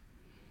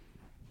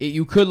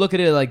 You could look at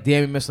it like,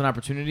 damn, we missed an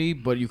opportunity,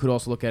 but you could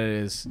also look at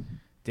it as,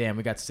 damn,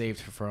 we got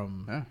saved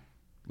from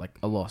like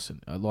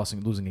losing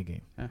a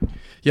game. Yeah.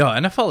 Yo,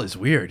 NFL is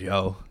weird,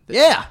 yo.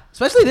 Yeah,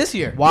 especially this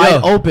year.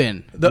 Wide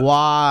open.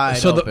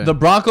 So the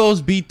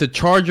Broncos beat the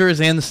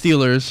Chargers and the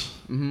Steelers,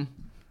 and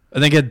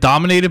then get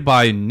dominated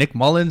by Nick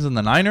Mullins and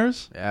the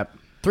Niners. Yep.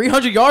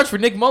 300 yards for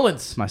Nick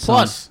Mullins. My son.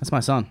 Plus. That's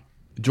my son.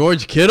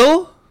 George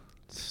Kittle?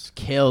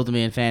 Killed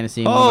me in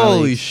fantasy.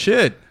 Holy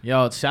shit.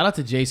 Yo, shout out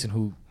to Jason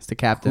who It's the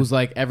captain. who's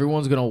like,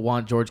 everyone's going to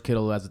want George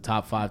Kittle as a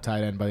top 5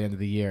 tight end by the end of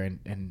the year,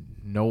 and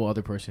no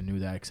other person knew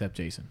that except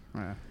Jason.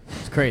 Yeah.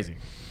 It's crazy.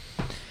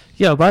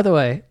 Yo, by the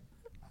way,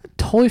 I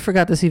totally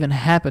forgot this even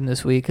happened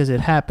this week because it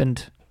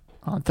happened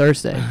on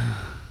Thursday.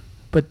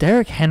 But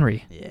Derrick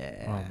Henry,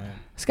 Yeah. Oh, man.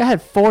 this guy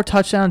had 4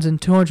 touchdowns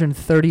and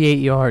 238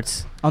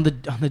 yards. On the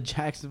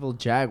Jacksonville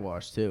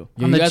Jaguars too.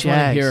 Yo, On you the guys want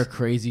to Jags. hear a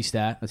crazy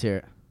stat? Let's hear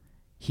it.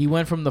 He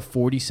went from the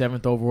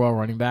 47th overall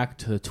running back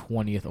to the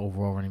 20th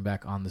overall running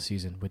back on the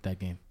season with that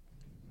game.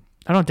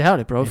 I don't doubt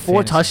it, bro. In 4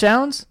 fantasy.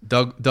 touchdowns?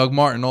 Doug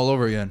Martin all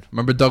over again.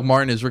 Remember Doug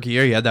Martin his rookie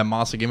year? He had that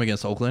monster game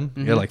against Oakland.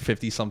 He had like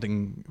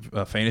 50-something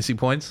fantasy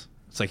points.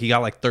 It's like he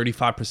got like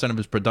 35% of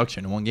his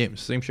production in one game.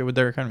 Same shit with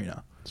Derrick Henry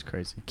now. It's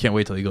crazy. Can't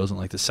wait till he goes in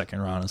like the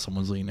second round in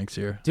someone's league next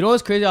year. Do you know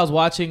what's crazy? I was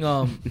watching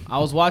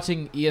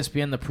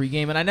ESPN the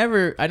pregame, and I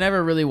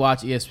never really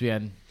watch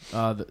ESPN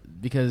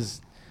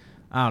because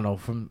I don't know,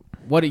 from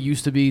what it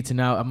used to be to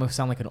now. I'm gonna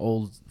sound like an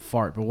old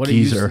fart, but what it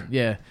used to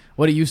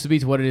be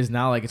to what it is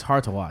now, like it's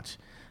hard to watch.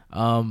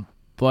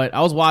 But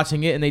I was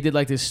watching it, and they did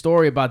like this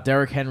story about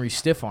Derrick Henry's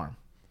stiff arm,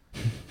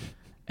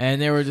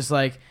 and they were just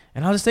like,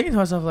 and I was just thinking to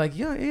myself like,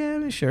 yeah, I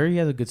mean, sure, he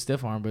has a good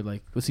stiff arm, but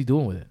like, what's he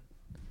doing with it?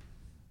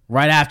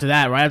 Right after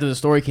the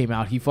story came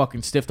out, he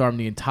fucking stiff-armed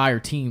the entire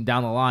team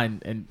down the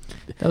line, and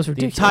That was the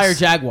ridiculous. entire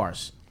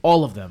Jaguars,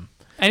 all of them.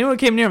 Anyone who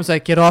came near him was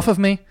like, get off of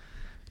me.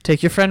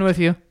 Take your friend with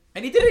you.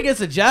 And he did it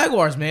against the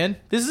Jaguars, man.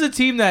 This is a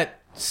team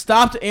that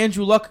stopped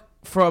Andrew Luck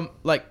from,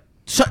 like,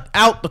 shut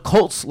out the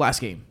Colts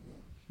last game.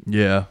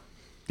 Yeah.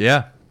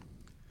 Yeah.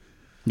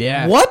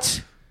 Yeah.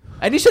 What?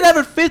 And he should have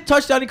a 5th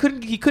touchdown.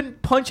 He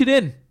couldn't punch it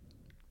in.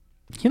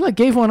 He like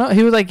gave one up.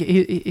 He was like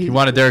He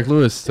wanted Derek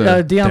Lewis to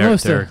Deion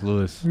Lewis to- Derek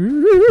Lewis.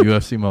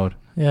 UFC mode.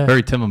 yeah.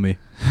 Very Tim of me.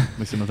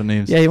 Mixing up the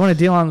names. Yeah, he wanted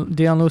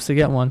Deion Lewis to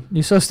get one.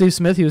 You saw Steve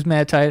Smith. He was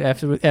mad tight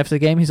after the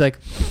game. He's like,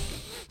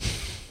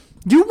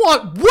 "You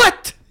want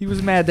what?" He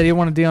was mad that he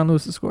wanted Deion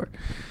Lewis to score.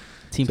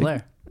 Team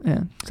player. Yeah.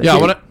 It's like, Yeah,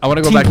 I want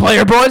to go team back.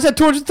 player, bro. He's at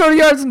 230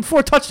 yards and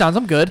 4 touchdowns.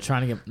 I'm good. I'm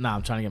trying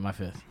to get my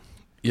 5th.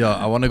 Yeah,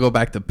 I want to go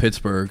back to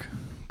Pittsburgh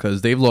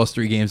because they've lost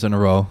 3 games in a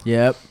row,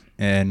 Yep.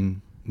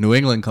 and New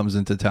England comes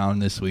into town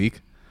this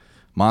week.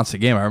 Monster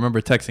game. I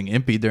remember texting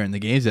Impy during the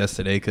games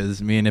yesterday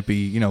because me and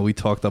Impy, we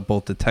talked up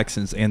both the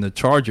Texans and the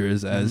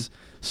Chargers as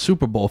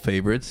Super Bowl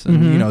favorites.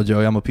 And,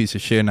 Joey, I'm a piece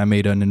of shit, and I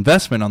made an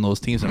investment on those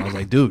teams. And I was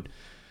like, dude,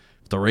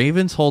 if the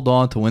Ravens hold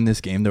on to win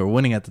this game, they were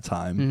winning at the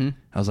time.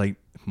 I was like,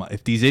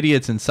 if these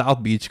idiots in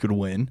South Beach could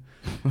win,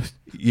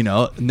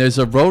 and there's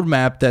a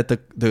roadmap that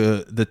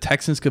the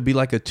Texans could be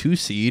like a 2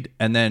 seed,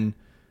 and then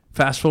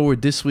fast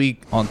forward this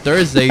week on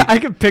Thursday. I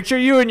can picture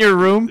you in your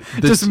room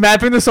just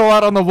mapping this all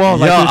out on the wall.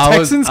 Like Yo, the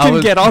Texans can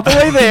get all the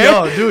way there.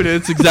 Yo, dude,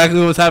 it's exactly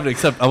what was happening.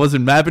 Except I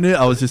wasn't mapping it.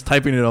 I was just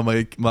typing it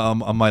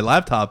on my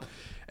laptop.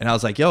 And I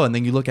was like, yo, and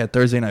then you look at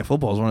Thursday Night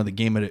Football. It's one of the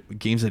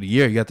games of the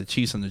year. You got the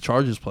Chiefs and the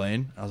Chargers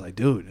playing. I was like,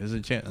 dude, there's a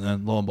chance. And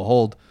then lo and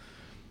behold,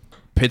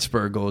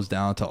 Pittsburgh goes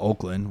down to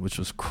Oakland, which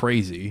was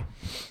crazy.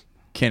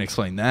 Can't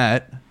explain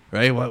that,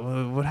 right?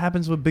 What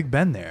happens with Big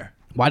Ben there?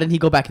 Why didn't he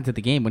go back into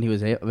the game when he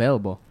was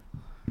available?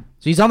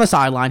 So he's on the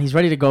sideline. He's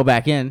ready to go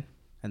back in,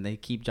 and they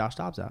keep Josh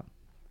Dobbs out.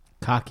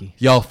 Cocky.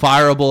 Yo,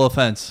 fireable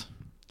offense.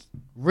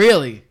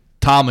 Really?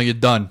 Tomlin, you're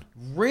done.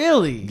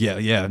 Really?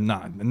 Yeah,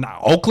 nah.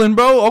 Oakland,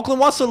 bro. Oakland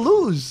wants to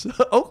lose.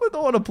 Oakland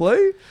don't want to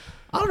play.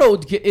 I don't know.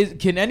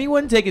 Can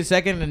anyone take a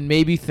second and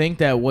maybe think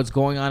that what's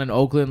going on in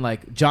Oakland,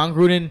 like John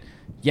Gruden,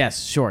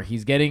 yes, sure, he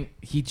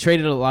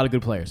traded a lot of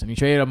good players, and he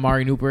traded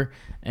Amari Nooper,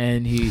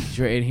 and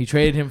he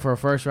traded him for a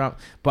first round.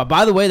 But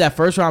by the way, that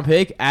first round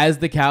pick, as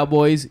the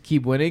Cowboys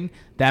keep winning,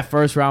 that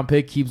first round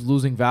pick keeps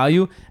losing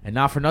value, and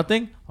not for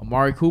nothing,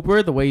 Amari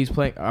Nooper, the way he's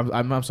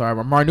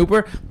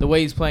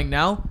playing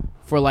now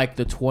for like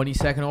the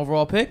 22nd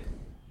overall pick,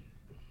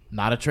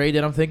 not a trade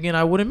that I'm thinking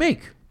I wouldn't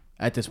make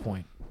at this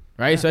point.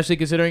 Right, yeah. Especially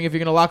considering if you're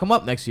going to lock him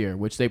up next year,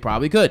 which they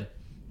probably could.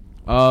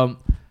 But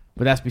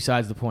that's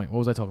besides the point. What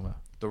was I talking about?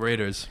 The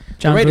Raiders.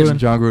 John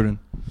Gruden.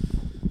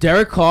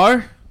 Derek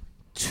Carr,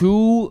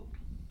 2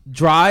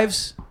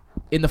 drives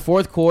in the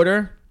fourth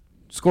quarter,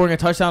 scoring a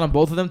touchdown on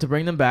both of them to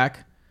bring them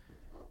back.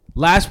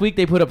 Last week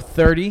they put up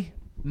 30,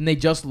 and they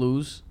just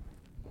lose.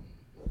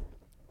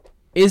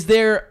 Is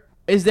there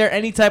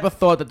any type of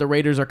thought that the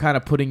Raiders are kind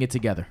of putting it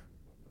together?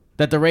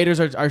 That the Raiders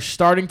are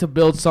starting to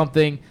build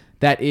something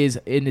that is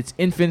in its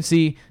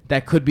infancy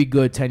that could be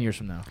good 10 years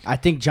from now? I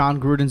think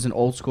John Gruden's an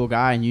old school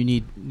guy, and you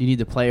need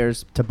the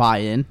players to buy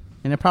in,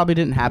 and it probably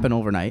didn't happen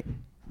overnight,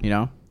 you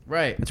know?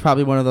 Right. It's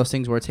probably one of those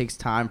things where it takes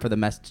time for the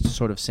message to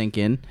sort of sink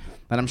in.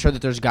 And I'm sure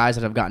that there's guys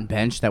that have gotten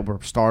benched that were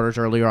starters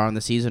earlier on in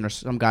the season, or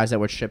some guys that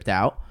were shipped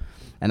out.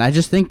 And I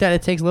just think that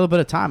it takes a little bit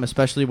of time,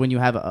 especially when you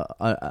have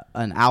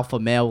an alpha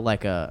male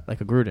like a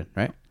Gruden,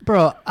 right?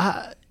 Bro,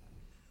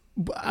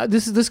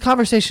 this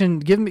conversation,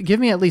 give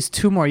me at least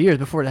 2 more years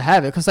before to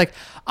have it, because like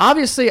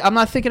obviously I'm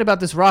not thinking about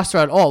this roster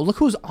at all. Look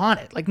who's on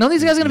it. Like none of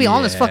these guys are gonna be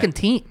on this fucking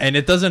team. And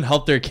it doesn't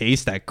help their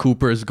case that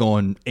Cooper is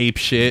going ape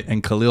shit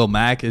and Khalil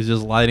Mack is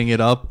just lighting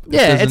it up.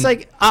 It's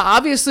like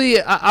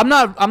obviously I'm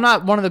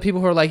not one of the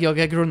people who are like, yo,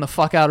 get Gruden the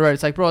fuck out, right?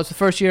 It's like, bro, it's the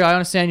first year. I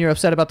understand you're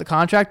upset about the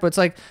contract, but it's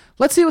like,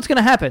 let's see what's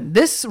gonna happen.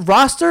 This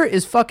roster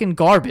is fucking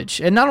garbage,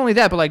 and not only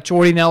that, but like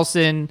Jordy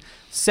Nelson,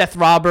 Seth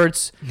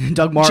Roberts,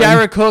 Doug Martin,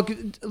 Jared Cook,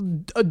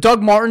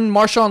 Doug Martin,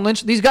 Marshawn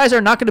Lynch. These guys are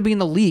not going to be in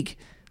the league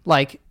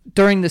like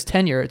during this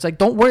tenure. It's like,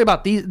 don't worry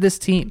about this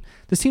team.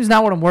 This team's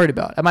not what I'm worried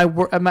about.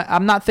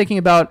 I'm not thinking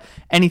about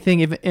anything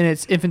in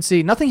its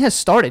infancy. Nothing has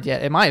started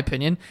yet, in my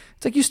opinion.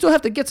 It's like you still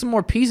have to get some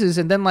more pieces,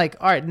 and then like,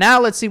 all right,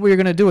 now let's see what you're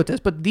going to do with this.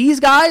 But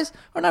these guys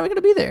are never going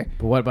to be there.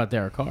 But what about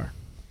Derek Carr?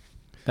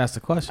 That's the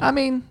question. I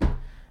mean,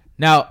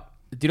 now,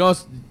 do you know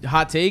what's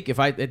hot take?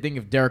 I think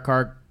if Derek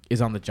Carr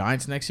is on the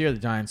Giants next year, the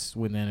Giants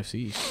win the NFC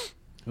East.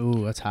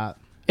 Ooh, that's hot.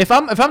 If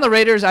I'm the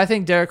Raiders, I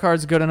think Derek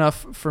Carr's good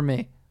enough for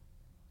me.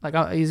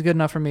 Like he's good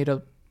enough for me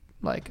to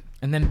like,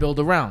 and then build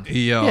around.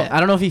 Yeah. I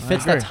don't know if he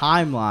fits that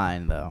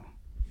timeline though.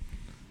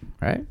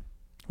 Right?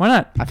 Why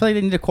not? I feel like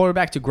they need a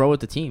quarterback to grow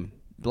with the team.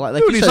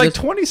 Like dude, he's like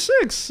said,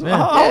 26. Yeah.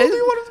 How old do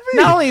you want him to be?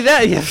 Not only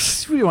that,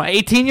 what do you want,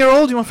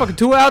 18-year-old? You want fucking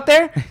Tua out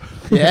there?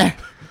 yeah.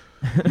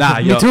 Nah,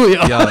 Me too, yo.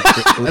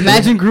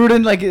 Imagine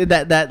Gruden like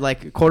that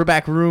like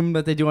quarterback room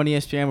that they do on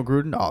ESPN with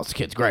Gruden. Oh, this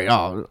kid's great.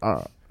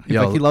 Like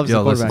he loves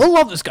the quarterback. I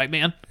love this guy,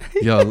 man.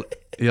 Yo,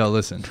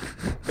 listen.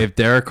 If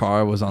Derek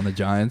Carr was on the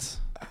Giants,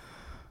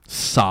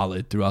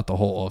 solid throughout the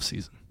whole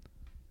offseason.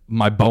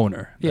 My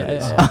boner.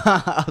 Yeah.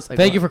 I was like,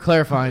 Thank you for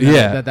clarifying.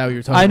 Yeah. that you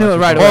were talking. I knew about it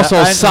right before.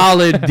 away. Also,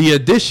 solid the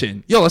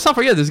addition. Yo, let's not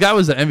forget this guy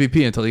was the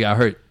MVP until he got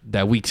hurt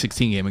that Week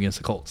 16 game against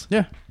the Colts.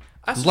 Yeah.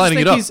 I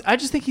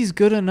just think he's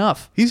good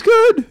enough. He's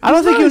good. I don't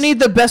He's think you nice. need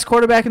the best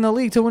quarterback in the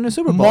league to win a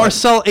Super Bowl.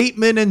 Marcel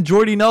Aitman and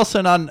Jordy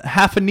Nelson on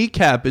half a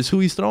kneecap is who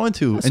he's throwing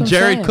to. That's and what I'm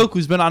Jared saying. Cook,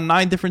 who's been on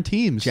 9 different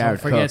teams. Don't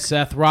forget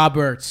Seth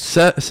Roberts.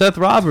 Seth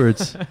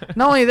Roberts.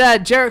 Not only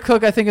that, Jared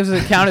Cook, I think, is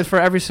accounted for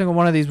every single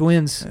one of these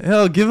wins.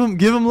 Hell, give him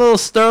little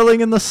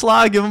Sterling in the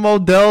slot. Give him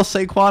Odell,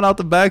 Saquon out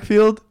the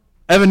backfield.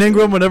 Evan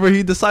Ingram whenever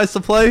he decides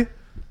to play.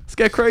 Let's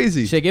get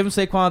crazy. Should give him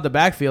Saquon at the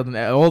backfield and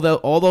all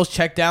those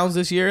checkdowns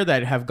this year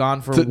that have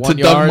gone for To 1 Doug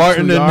yard,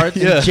 Martin 2 and- yards.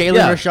 yeah.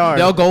 Jalen Richard.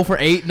 They'll go for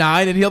 8,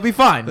 9, and he'll be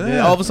fine. Yeah.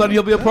 All of a sudden,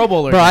 he'll be a Pro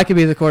Bowler. Bro, I could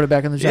be the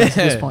quarterback in the Giants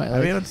at this point. I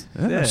Like, mean, it's,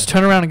 just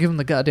turn around and give him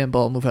the goddamn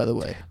ball and move out of the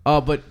way.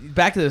 But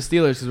back to the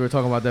Steelers because we were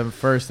talking about them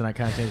first, and I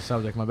kind of changed the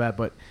subject. My bad.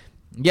 But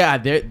yeah,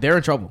 they're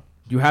in trouble.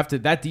 You have to.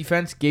 That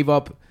defense gave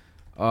up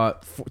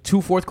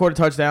 2 fourth quarter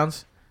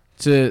touchdowns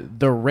to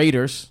the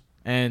Raiders,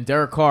 and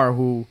Derek Carr,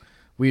 who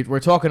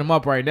we're talking him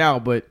up right now,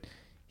 but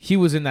he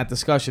was in that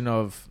discussion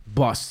of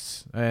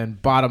busts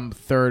and bottom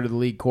third of the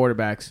league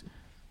quarterbacks.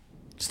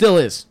 Still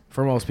is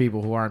for most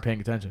people who aren't paying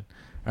attention.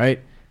 All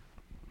right.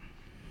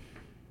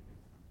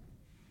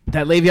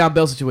 That Le'Veon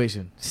Bell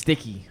situation,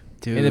 sticky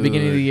in the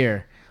beginning of the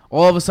year.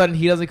 All of a sudden,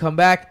 he doesn't come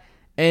back.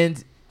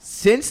 And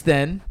since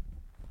then,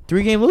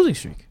 3-game losing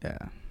streak. Yeah.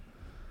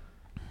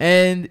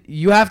 And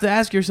you have to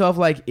ask yourself,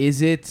 like,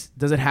 does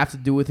it have to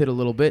do with it a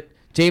little bit?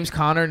 James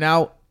Conner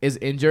now is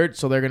injured,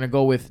 so they're going to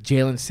go with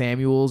Jalen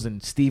Samuels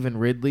and Stephen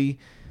Ridley.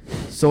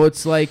 So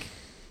it's like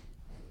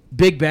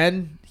Big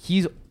Ben,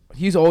 he's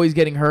always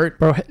getting hurt.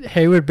 Bro,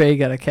 Hayward Bay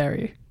got a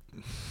carry.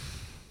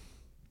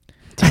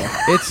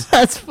 It's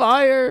That's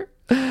fire.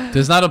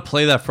 There's not a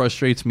play that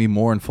frustrates me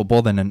more in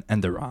football than an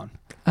end around.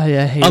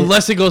 Yeah, I hate it.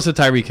 Unless it goes to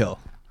Tyreek Hill.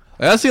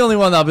 That's the only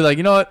one that I'll be like,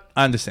 you know what?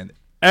 I understand it.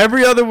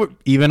 Every other,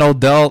 even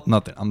Odell,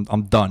 nothing.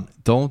 I'm done.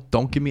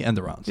 Don't give me end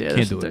arounds. Yeah,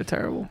 Can't do they're it.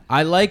 terrible.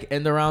 I like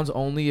end arounds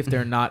only if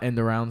they're not end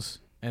arounds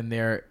and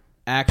they're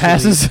actually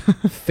Passes.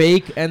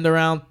 fake end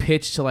around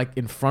pitch to like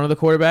in front of the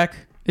quarterback.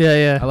 Yeah, I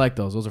yeah. like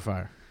those. Those are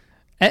fire.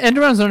 End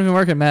arounds don't even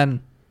work in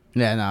Madden.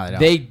 Yeah, no, they don't.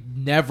 They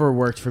never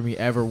worked for me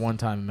ever one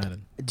time in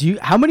Madden.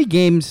 How many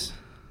games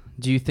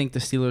do you think the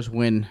Steelers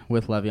win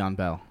with Le'Veon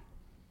Bell?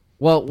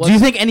 Well, Do you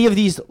think any of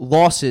these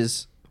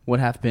losses would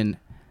have been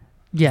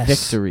Yes.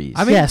 victories?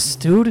 I mean, yes,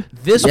 dude.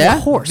 this Yeah?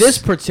 Of course. this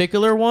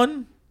particular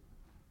one,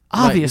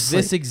 Obviously.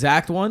 like, this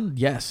exact one,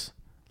 yes.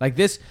 Like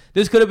this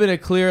could have been a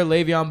clear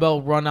Le'Veon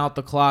Bell run out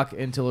the clock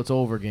until it's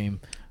over game,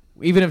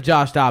 even if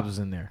Josh Dobbs is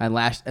in there. And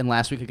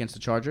last week against the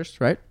Chargers,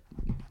 right?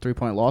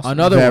 3-point loss.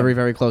 Another very, one.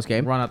 very close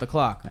game. Run out the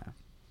clock.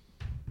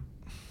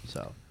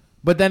 So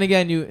But then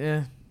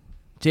again,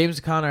 James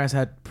Conner has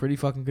had pretty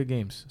fucking good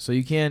games, so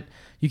you can't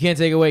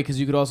take away because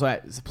you could also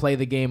play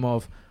the game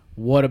of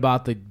what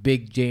about the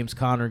big James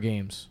Conner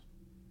games?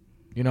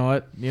 You know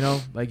what?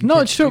 Like No,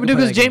 it's true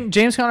because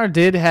James Conner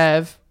did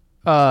have,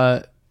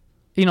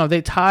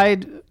 they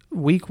tied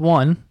week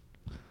 1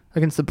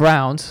 against the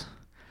Browns.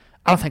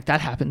 I don't think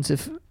that happens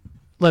if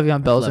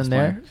Le'Veon Bell's in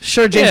there. playing.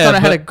 Sure, James Yeah, Conner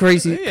had a but-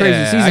 crazy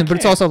I season, but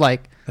it's can't- also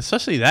like,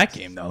 Especially that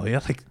game, though. He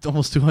had like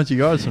almost 200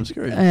 yards from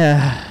scrimmage.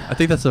 yeah. I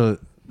think that's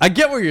I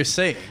get what you're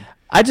saying.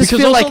 I just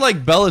Because feel also,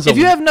 like Bell is if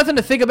you have nothing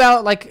to think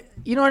about, like,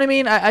 you know what I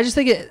mean? I just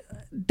think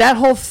that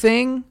whole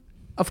thing,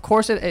 of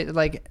course,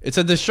 it's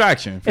a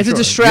distraction. for It's a sure.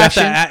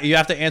 distraction. You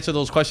have to answer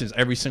those questions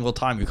every single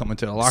time you come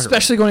into the locker room.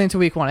 especially going into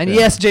week 1. And Yeah.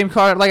 yes, James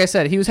Conner, like I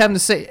said, he was having to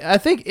say, I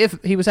think if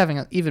he was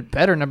having even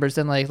better numbers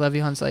than like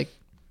Le'Veon's like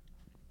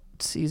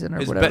season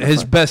or whatever.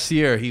 His best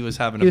year, he was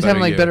having. He was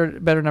having like year.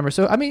 better numbers.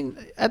 So I mean,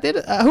 at the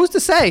end, who's to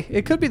say?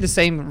 It could be the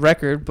same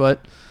record,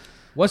 but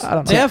I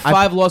don't They know. have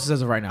 5 losses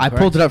as of right now. I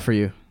pulled it up for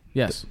you.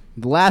 Yes.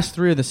 The last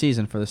 3 of the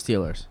season for the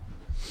Steelers: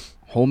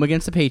 home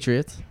against the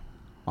Patriots,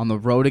 on the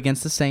road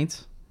against the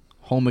Saints,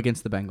 home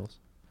against the Bengals.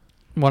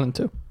 1 and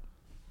 2.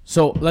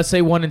 So let's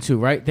say 1 and 2,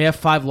 right? They have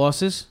 5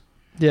 losses.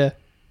 Yeah.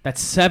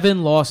 That's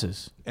 7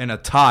 losses. And a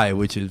tie,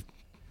 which is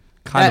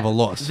kind of a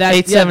loss. That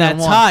 8, 7, that and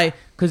 1. tie.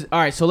 Because all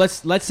right, so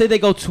let's say they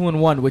go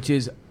 2-1, which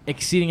is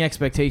exceeding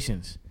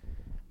expectations.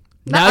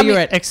 Now I you're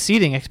mean, at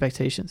exceeding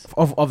expectations.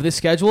 of this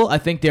schedule. I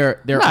think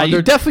they're Nah,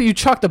 you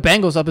chalk the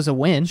Bengals up as a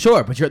win.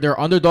 sure, but they're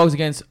underdogs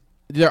against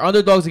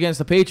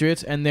the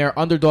Patriots, and they're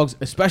underdogs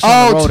especially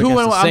on the road 2 against and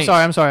the 1. I'm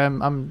Saints. sorry.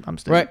 I'm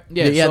staying. Right?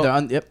 Yeah. Yeah, so,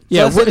 they're yep.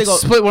 Yeah, let's say they go-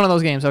 split one of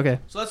those games. Okay.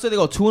 so let's say they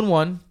go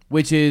 2-1,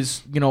 which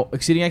is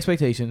exceeding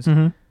expectations.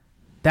 Mm-hmm.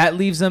 That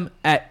leaves them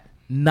at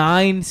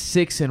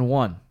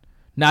 9-6-1.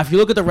 Now, if you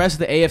look at the rest of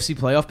the AFC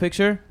playoff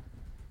picture,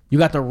 you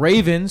got the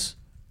Ravens,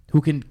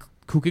 who can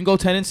go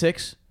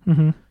 10-6.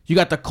 Mm-hmm. You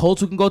got the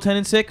Colts, who can go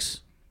 10-6.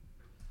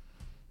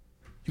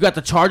 You got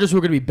the Chargers, who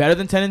are going to be better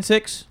than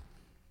 10-6.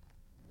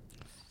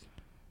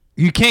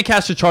 You can't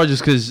catch the Chargers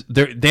because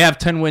they have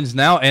 10 wins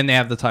now and they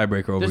have the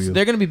tiebreaker over you.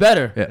 They're going to be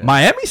better. Yeah.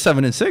 Miami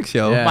 7-6,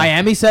 yo. Yeah.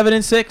 Miami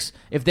 7-6.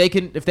 If they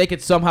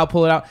could somehow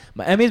pull it out,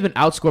 Miami's been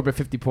outscored by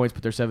 50 points,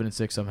 but they're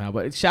 7-6 somehow.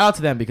 But shout out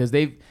to them because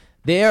they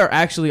are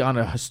actually on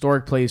a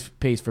historic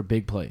pace for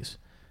big plays.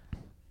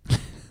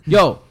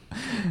 Yo,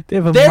 They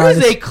have a there is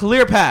minus- a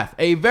clear path,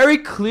 a very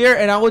clear,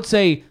 and I would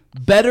say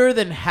better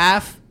than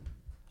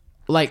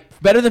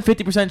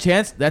 50%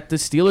 chance that the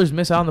Steelers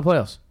miss out on the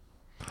playoffs.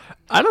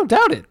 I don't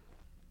doubt it.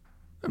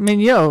 I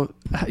mean, yo,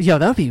 that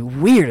would be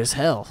weird as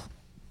hell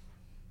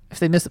if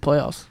they miss the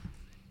playoffs.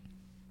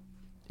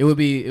 It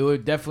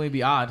would definitely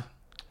be odd.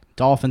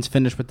 Dolphins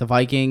finish with the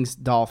Vikings.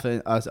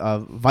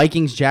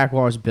 Vikings,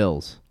 Jaguars,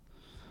 Bills.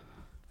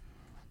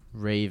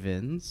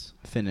 Ravens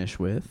finish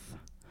with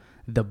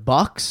the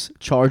Bucks,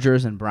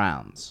 Chargers, and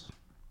Browns.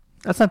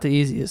 That's not the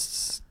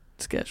easiest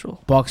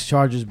schedule. Bucks,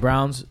 Chargers,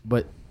 Browns,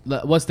 but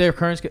what's their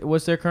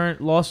current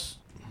loss?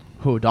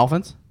 Who?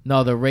 Dolphins?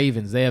 No, the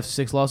Ravens. They have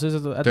 6 losses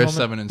at the They're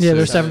moment. 7-6. Yeah,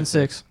 they're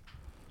 7-6.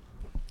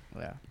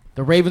 Yeah.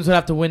 The Ravens would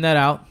have to win that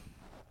out,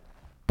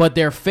 but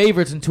they're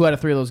favorites in 2 out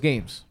of 3 of those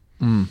games.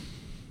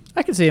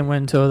 I can see him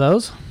win 2 of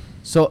those.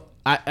 So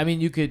I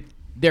mean,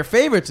 they're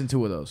favorites in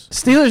 2 of those.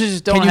 Steelers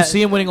just don't. Can you have,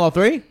 see them winning all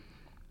 3?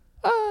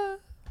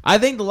 I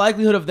think the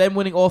likelihood of them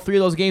winning all 3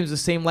 of those games is the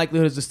same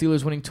likelihood as the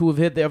Steelers winning 2 of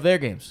their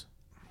games.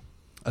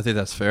 I think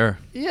that's fair.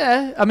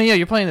 Yeah, I mean,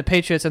 you're playing the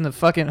Patriots and the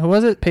fucking who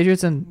was it?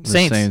 Patriots and The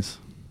Saints.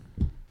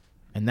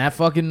 And that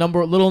fucking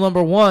little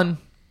number one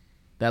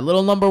in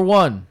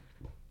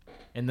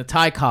the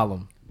tie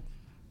column,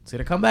 it's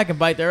gonna come back and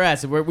bite their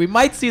ass. And we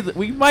might see the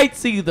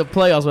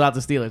playoffs without the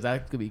Steelers.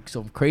 That could be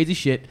some crazy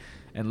shit.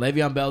 And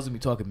Le'Veon Bell's gonna be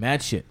talking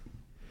mad shit,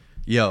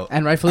 Yo,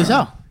 And rightfully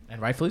so.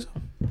 and rightfully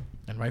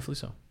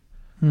so.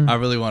 I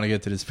really want to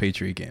get to this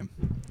Patriot game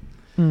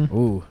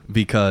Ooh,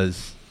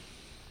 because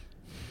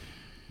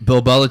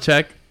Bill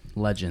Belichick,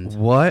 Legend.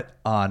 what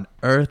on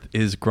earth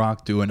is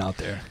Gronk doing out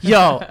there?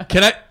 Yo,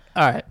 Can I?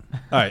 all right,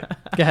 All right.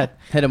 go ahead.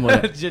 Hit him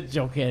with it.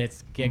 Joe can't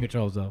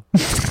control himself.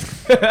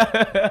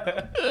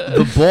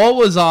 The ball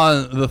was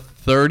on the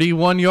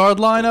 31-yard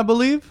line, I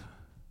believe.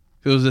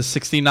 It was a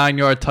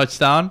 69-yard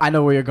touchdown. I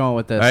know where you're going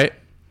with this. Right?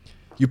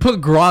 You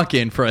put Gronk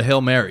in for a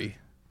Hail Mary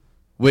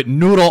with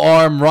noodle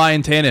arm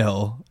Ryan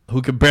Tannehill,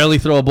 who could barely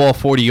throw a ball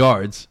 40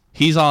 yards.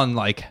 He's on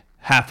like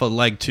half a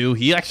leg too.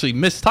 He actually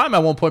missed time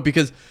at one point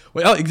because,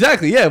 well,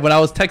 exactly, yeah. When I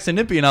was texting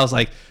Nippy and I was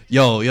like,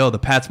 yo, the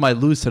Pats might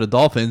lose to the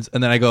Dolphins.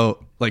 And then I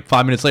go, like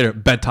 5 minutes later,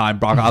 bedtime,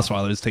 Brock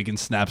Osweiler is taking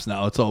snaps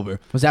now. It's over.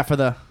 Was that for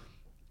the...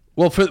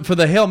 Well, for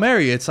the Hail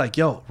Mary, it's like,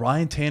 yo,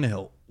 Ryan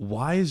Tannehill,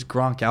 why is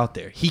Gronk out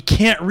there? He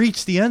can't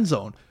reach the end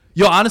zone.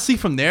 Yo, honestly,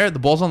 from there, the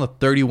ball's on the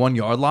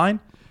 31-yard line.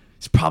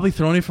 He's probably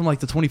throwing it from like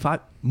the 25.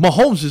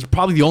 Mahomes is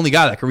probably the only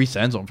guy that can reach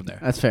the end zone from there.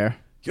 That's fair.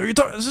 Yo, it's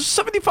a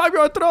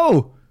 75-yard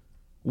throw.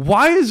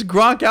 Why is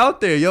Gronk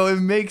out there? Yo, it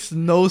makes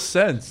no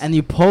sense. And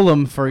you pull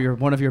him for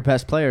one of your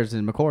best players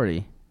in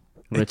McCourty.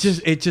 It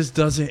just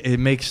doesn't. It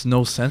makes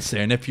no sense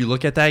there. And if you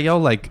look at that, yo,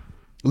 like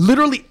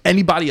literally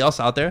anybody else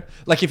out there,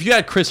 like if you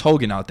had Chris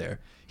Hogan out there,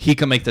 he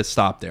could make the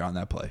stop there on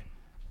that play,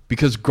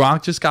 because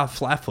Gronk just got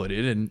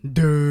flat-footed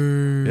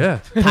and yeah,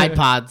 Tide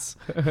Pods,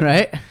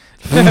 right?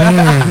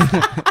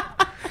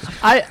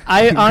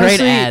 I honestly,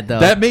 Great ad though.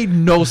 that made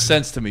no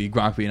sense to me.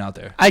 Gronk being out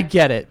there. I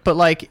get it, but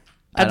like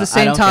at the I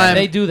same don't get time,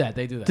 They do that.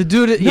 They do that. the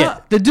dude,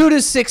 the dude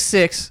is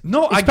 6'6".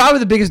 No, he's probably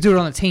the biggest dude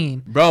on the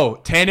team.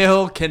 Bro,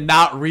 Tannehill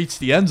cannot reach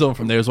the end zone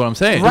from there is what I'm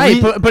saying.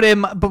 Right, but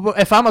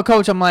if I'm a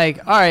coach, I'm like,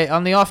 all right,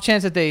 on the off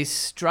chance that they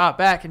drop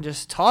back and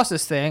just toss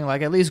this thing,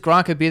 like at least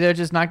Gronk could be there,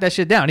 just knock that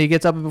shit down. He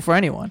gets up before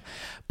anyone.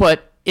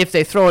 But if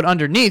they throw it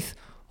underneath,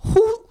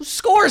 who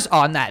scores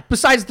on that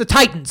besides the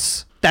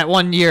Titans? That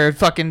 1 year,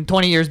 fucking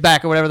 20 years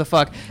back or whatever the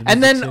fuck.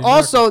 And then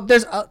also,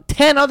 there's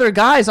 10 other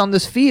guys on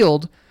this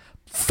field.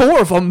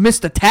 4 of them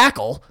missed a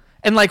tackle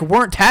and like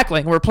weren't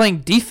tackling. We're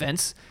playing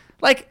defense.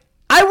 Like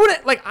I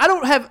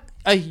don't have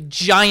a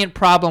giant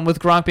problem with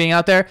Gronk being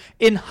out there.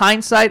 In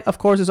hindsight, of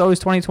course, it's always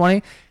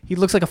 2020. He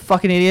looks like a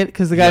fucking idiot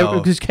because the guy,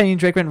 because Kenyon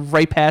Drake went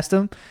right past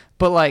him.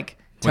 But like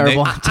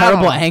terrible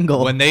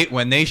angle. When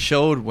they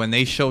showed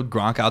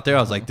Gronk out there, I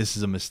was like, this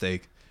is a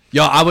mistake.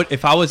 Yo, I would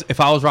if I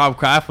was Rob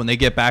Kraft, when they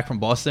get back from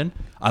Boston,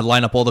 I'd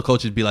line up all the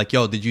coaches and be like,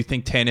 yo, did you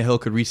think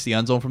Tannehill could reach the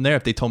end zone from there?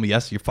 If they told me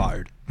yes, you're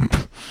fired.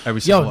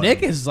 Every single one.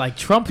 Nick is like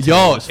Trump.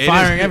 Yo,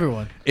 firing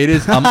everyone. It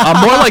is. I'm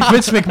more like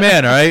Vince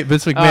McMahon, all right?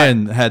 Vince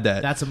McMahon had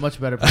that. That's a much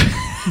better.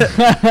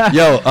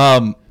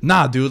 Yo,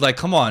 nah, dude, like,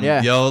 come on.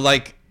 Yeah. Yo,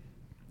 like,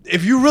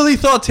 if you really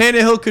thought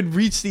Tannehill could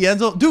reach the end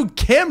zone, dude,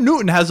 Cam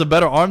Newton has a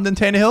better arm than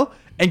Tannehill,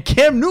 and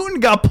Cam Newton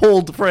got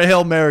pulled for a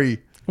Hail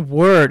Mary.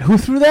 word, who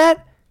threw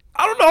that?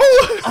 I don't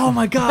know. Oh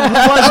my god, who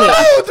was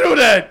it? Who threw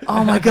that?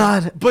 Oh my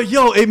god. But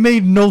yo, it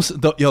made no sense.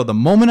 The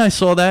moment I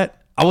saw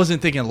that, I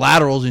wasn't thinking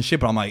laterals and shit,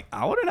 but I'm like,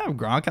 I wouldn't have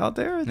Gronk out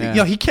there.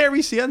 Yo, he can't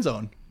reach the end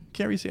zone.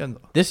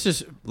 This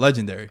is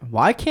Legendary.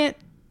 why can't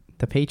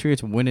the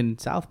Patriots win in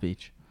South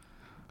Beach?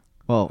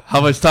 Well,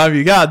 How much time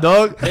you got,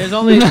 dog? There's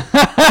only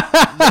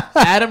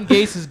Adam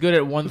Gase is good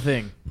at one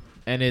thing,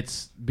 and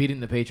it's beating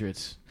the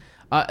Patriots.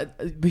 But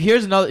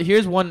here's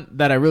one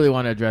that I really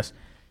want to address.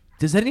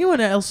 Does anyone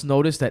else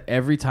notice that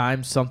every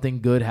time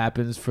something good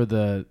happens for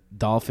the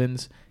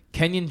Dolphins,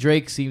 Kenyon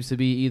Drake seems to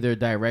be either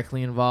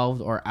directly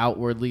involved or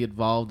outwardly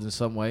involved in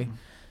some way?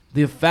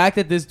 The fact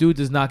that this dude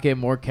does not get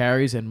more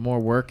carries and more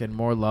work and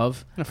more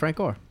love Frank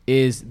Gore.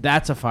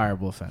 that's a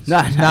fireable offense.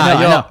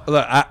 Nah,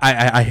 Look,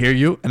 I hear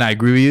you, and I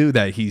agree with you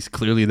that he's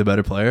clearly the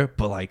better player,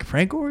 but like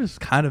Frank Gore is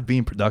kind of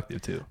being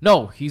productive too.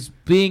 No, he's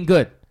being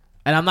good.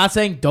 And I'm not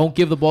saying don't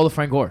give the ball to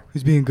Frank Gore.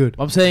 He's being good.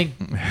 I'm saying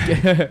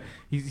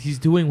he's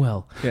doing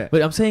well. Yeah.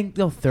 But I'm saying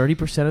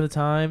 30% of the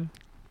time,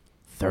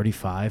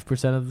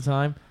 35% of the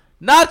time,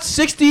 not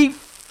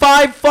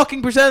 65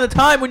 fucking percent of the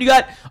time when you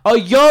got a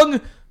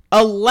young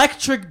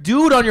electric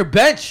dude on your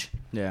bench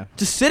Yeah.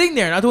 just sitting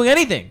there not doing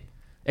anything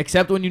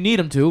except when you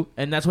need him to,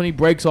 and that's when he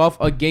breaks off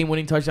a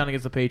game-winning touchdown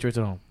against the Patriots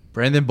at home.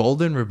 Brandon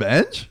Bolden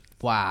revenge?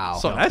 Wow.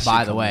 So that shit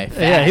By the come way,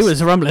 Yeah, he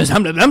was rumbling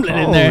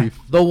in there.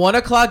 The 1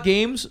 o'clock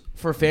games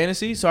for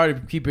fantasy, sorry to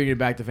keep bringing it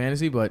back to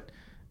fantasy, but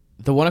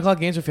the 1 o'clock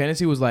games for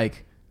fantasy was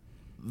like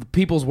the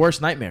people's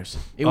worst nightmares.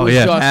 It was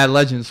just Mad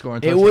Legend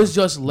scoring. it was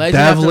just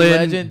legend after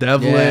legend.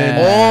 Devlin.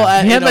 Yeah. All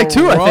at, He had in like a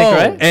 2, I think, row.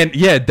 right? And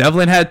yeah,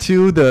 Devlin had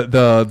 2.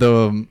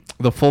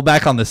 The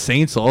fullback on the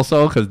Saints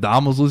also, because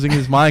Dom was losing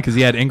his mind because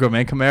he had Ingram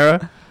and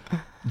Kamara.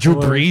 Drew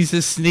Brees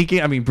is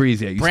sneaking. I mean, Brees,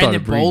 yeah. You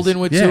Brandon started Brees. Bolden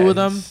with 2 of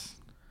them.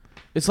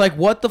 It's like,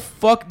 what the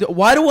fuck?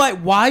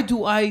 Why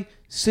do I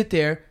sit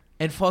there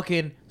and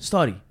fucking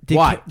study?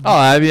 Why? Oh,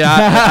 I mean,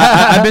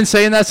 I've been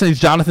saying that since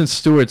Jonathan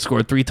Stewart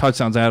scored 3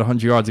 touchdowns and had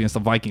 100 yards against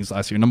the Vikings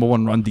last year. Number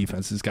 1 run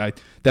defense. This guy,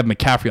 they have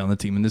McCaffrey on the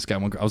team, and this guy,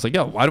 I was like,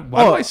 yo, why do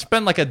I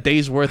spend like a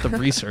day's worth of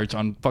research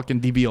on fucking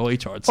DVOA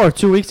charts? Or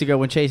 2 weeks ago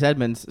when Chase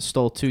Edmonds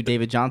stole 2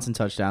 David Johnson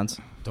touchdowns.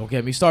 Don't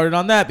get me started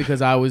on that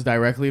because I was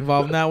directly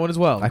involved in that one as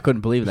well. I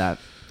couldn't believe that.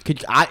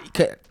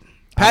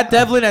 Pat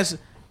Devlin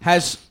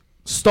has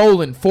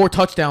stolen 4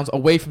 touchdowns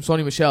away from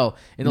Sony Michel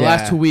in the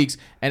last 2 weeks,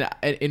 and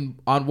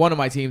on one of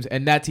my teams,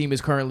 and that team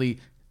is currently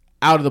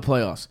out of the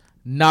playoffs.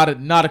 Not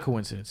a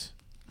coincidence.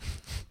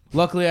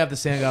 Luckily, I have the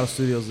Sangado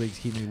Studios League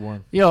to keep me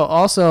warm. Yo,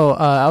 also,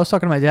 I was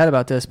talking to my dad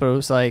about this, but it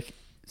was like,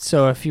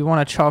 so if you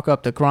want to chalk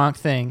up the Gronk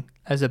thing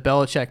as a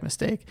Belichick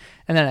mistake,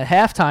 and then at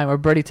halftime, where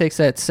Brady takes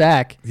that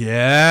sack.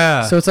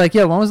 Yeah. So it's like,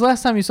 when was the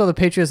last time you saw the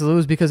Patriots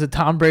lose because of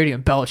Tom Brady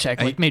and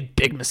Belichick made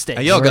big mistakes?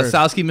 And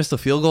Gostowski missed a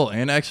field goal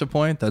and an extra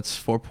point. That's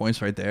 4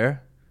 points right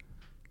there.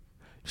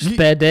 Just a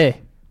bad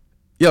day.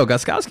 Yo,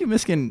 Gostowski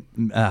missing.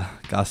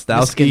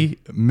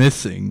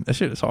 That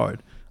shit is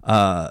hard.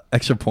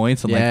 Extra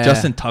points. And like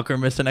Justin Tucker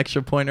missed an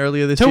extra point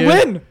earlier this year. To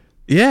win.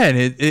 Yeah, and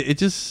it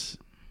just,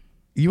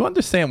 you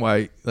understand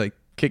why like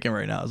kicking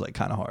right now is like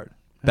kind of hard.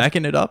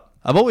 Backing it up.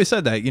 I've always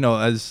said that,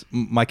 as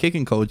my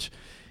kicking coach,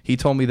 he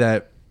told me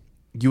that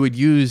you would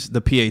use the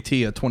PAT,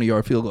 a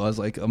 20-yard field goal, as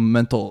like a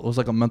mental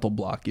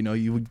block.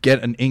 You would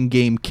get an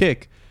in-game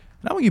kick.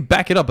 Now when you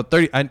back it up at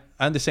 30, I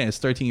understand it's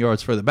 13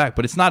 yards further back,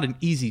 but it's not an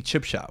easy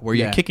chip shot where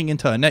you're kicking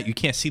into a net. You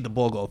can't see the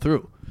ball go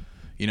through,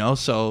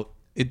 so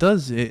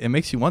it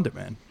makes you wonder,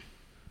 man.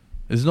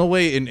 There's no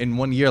way in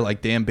 1 year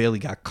like Dan Bailey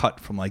got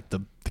cut from like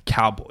the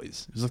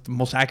Cowboys. He was like the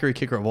most accurate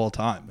kicker of all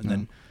time. And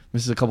then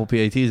misses a couple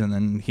PATs, and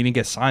then he didn't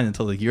get signed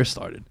until the year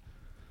started.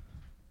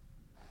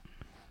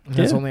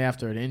 That's only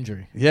after an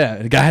injury. Yeah,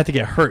 the guy had to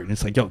get hurt, and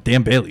it's like,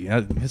 Dan Bailey,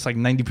 it's like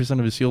 90%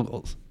 of his field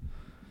goals.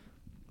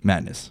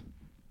 Madness.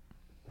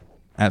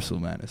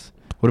 Absolute madness.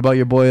 What about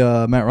your boy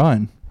Matt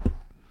Ryan?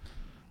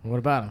 What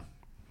about him?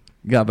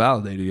 You got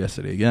validated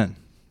yesterday again.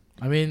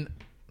 I mean,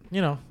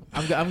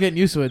 I'm getting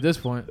used to it at this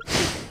point.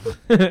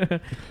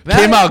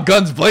 Came out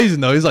guns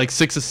blazing though. He's like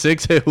 6 of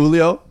 6. Hit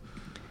Julio.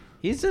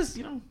 He's just,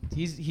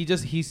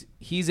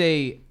 he's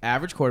a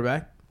average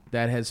quarterback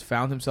that has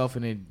found himself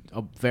in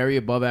a very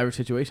above average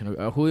situation.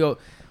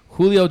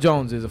 Julio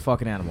Jones is a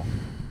fucking animal.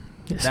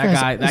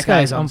 That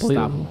guy is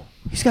unstoppable.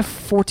 He's got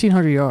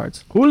 1,400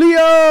 yards.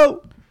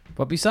 Julio.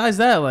 But besides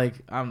that, like,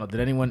 I don't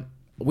know.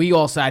 We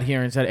all sat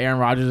here and said Aaron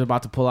Rodgers is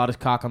about to pull out his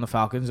cock on the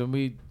Falcons, and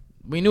we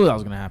knew that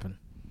was going to happen.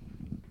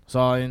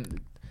 So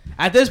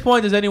at this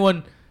point, is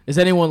anyone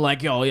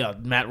like,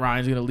 Matt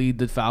Ryan's going to lead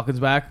the Falcons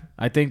back?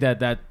 I think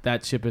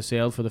that ship has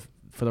sailed for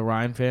the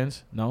Ryan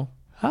fans. No?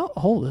 How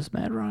old is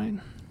Matt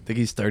Ryan? I think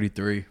he's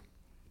 33.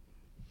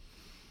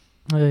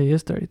 Yeah, he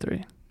is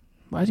 33.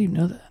 Why do you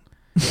know that?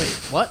 Wait,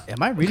 what?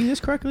 Am I reading this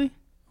correctly?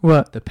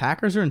 What? The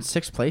Packers are in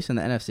 6th place in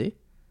the NFC?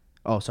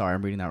 Oh, sorry,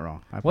 I'm reading that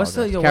wrong. What's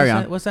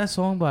that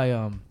song by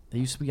they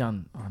used to be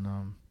on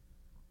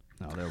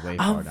No, they're way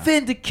far I'm down.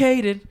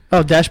 vindicated.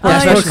 Oh, Dashboard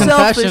I am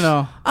Confessional.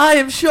 selfish. I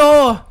am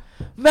sure.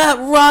 Matt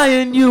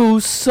Ryan, you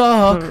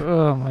suck.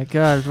 Oh my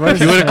God!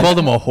 If you would have called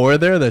him a whore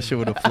there, that shit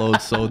would have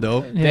flowed so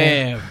dope.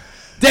 Yeah.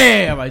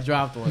 Damn, I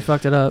dropped one. You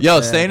fucked it up.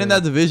 Yo, staying in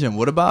that division,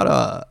 what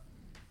about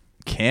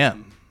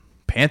Cam?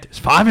 Panthers,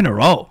 5 in a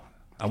row.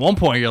 At one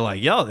point, you're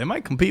like, they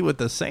might compete with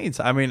the Saints.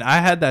 I mean, I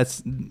had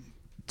that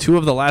 2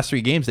 of the last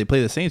 3 games they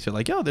play the Saints. You're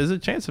like, there's a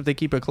chance if they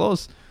keep it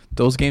close,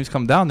 those games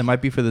come down, they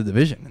might be for the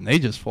division, and they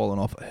just fallen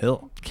off a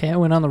hill.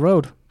 Can't win on the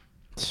road.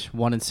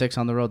 1-6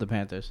 on the road, the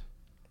Panthers.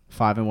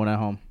 5-1 at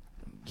home.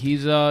 He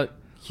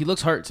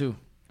looks hurt too.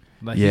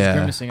 Like Yeah, he's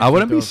grimacing. I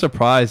wouldn't be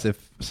surprised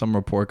if some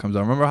report comes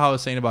out. Remember how I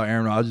was saying about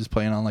Aaron Rodgers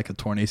playing on like a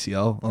torn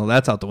ACL? Well,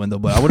 that's out the window.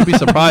 But I wouldn't be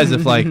surprised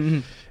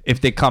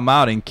if they come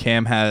out and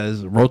Cam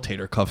has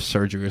rotator cuff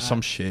surgery or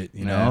some shit.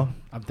 You know,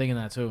 I'm thinking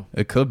that too.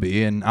 It could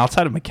be. And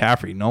outside of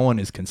McCaffrey, no one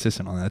is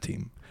consistent on that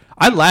team.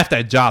 I laughed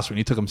at Josh when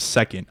he took him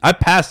second. I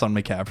passed on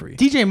McCaffrey.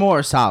 DJ Moore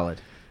is solid.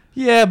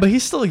 Yeah, but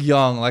he's still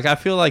young. Like I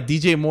feel like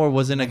DJ Moore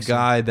wasn't a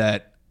guy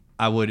that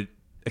I would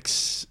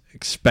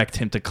expect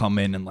him to come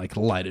in and like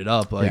light it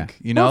up,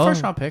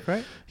 first round pick,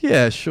 right?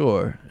 Yeah,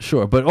 sure.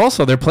 But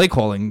also their play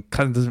calling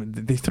kind of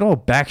doesn't. They throw a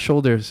back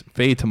shoulder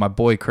fade to my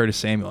boy Curtis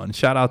Samuel, and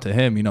shout out to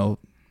him,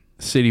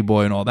 city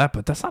boy and all that.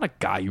 But that's not a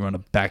guy you run a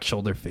back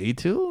shoulder fade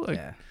to.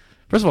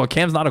 First of all,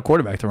 Cam's not a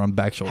quarterback to run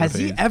back shoulder fades.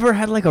 Has he ever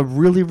had like a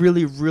really,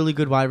 really, really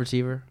good wide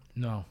receiver?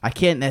 No, I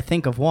can't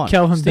think of one.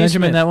 Kelvin Steve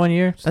Benjamin Smith. that 1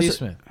 year. Steve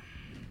Smith.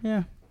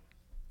 Yeah,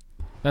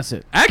 that's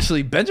it.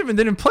 Actually, Benjamin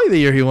didn't play the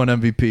year he won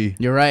MVP.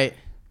 you're right.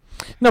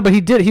 No, but he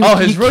did.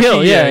 His rookie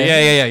killed. year.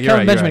 Yeah. You're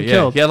Kelvin right. Benjamin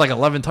killed. He had like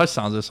 11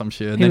 touchdowns or some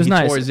shit. And He then was he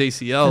nice. tore his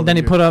ACL. And then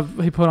he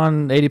put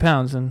on 80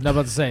 pounds and I'm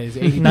about to say he's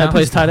 80 now he pounds.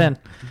 plays tight end.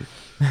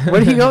 Where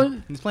did he go?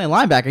 He's playing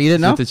linebacker. You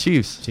didn't know? with the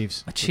Chiefs.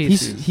 Chiefs.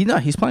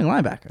 He's playing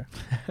linebacker.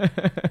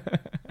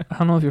 I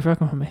don't know if you're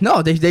fucking with me.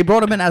 No, they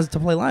brought him in as to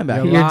play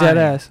linebacker. You're You're dead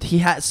lying. ass. He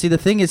had the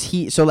thing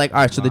is all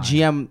right. So the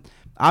GM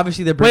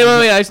obviously they're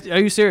Wait. Are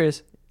you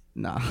serious?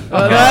 No.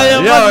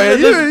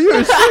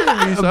 You're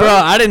serious, Bro,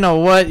 I didn't know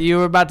what you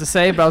were about to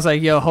say, but I was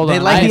like, yo, hold They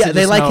on. like I need to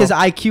they just like know. his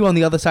IQ on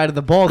the other side of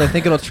the ball. They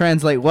think it'll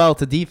translate well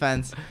to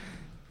defense.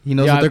 He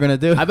knows what they're gonna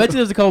do. I bet you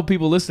there's a couple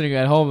people listening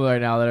at home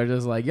right now that are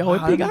just like, yo,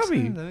 if he got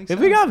me. If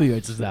he got me,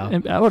 it's just now.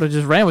 And I would have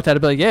just ran with that.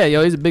 I'd be like, yeah,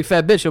 yo, he's a big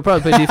fat bitch. He'll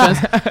probably play defense.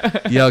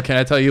 Yo, can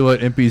I tell you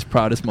what Impy's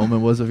proudest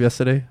moment was of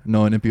yesterday?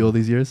 Knowing Impy all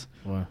these years?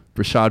 What?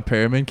 Rashad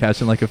Perriman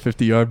catching like a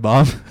 50-yard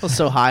bomb. I was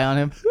so high on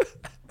him.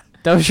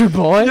 That was your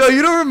boy? Yo,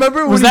 you don't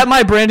remember when Was that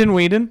my Brandon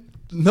Whedon?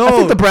 No. I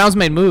think the Browns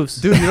made moves.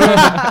 Dude, you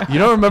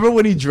don't remember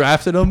when he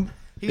drafted him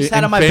He's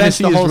had on my bench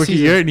the whole rookie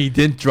season. year, and he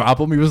didn't drop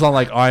him. He was on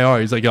like IR.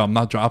 He's like, yo, I'm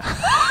not dropping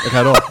like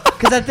at all.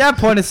 Because at that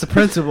point, it's the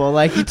principle.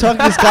 Like, you talk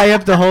this guy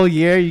up the whole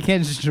year, you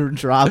can't just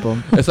drop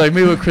him. It's like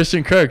me with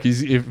Christian Kirk.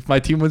 If my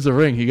team wins the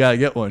ring, he gotta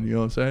get one. You know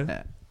what I'm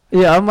saying?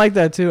 Yeah, I'm like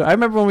that too. I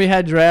remember when we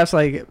had drafts,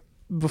 like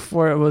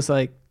before it was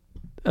like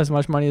as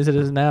much money as it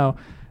is now.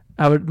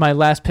 My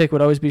last pick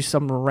would always be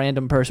some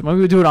random person. When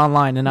we would do it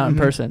online and not in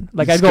person.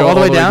 Like I'd go all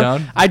the way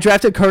down. I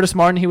drafted Curtis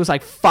Martin. He was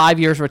like 5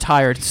 years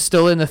retired,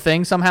 still in the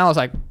thing somehow. I was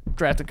like,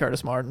 drafted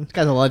Curtis Martin. This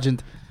guy's a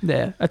legend.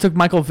 Yeah, I took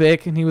Michael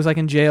Vick, and he was like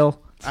in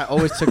jail. I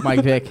always took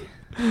Mike Vick.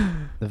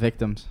 The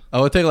victims. I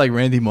would take like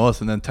Randy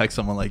Moss and then text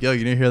someone like, yo,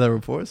 you didn't hear that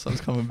report?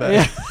 Son's coming back.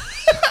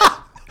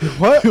 Yeah.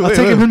 What? I'll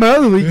take him in my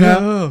other league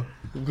now.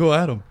 Go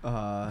at him.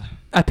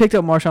 I picked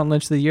up Marshawn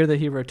Lynch the year that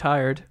he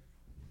retired.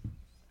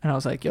 And I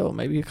was like, yo,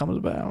 maybe he comes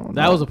back.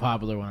 That was a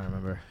popular one, I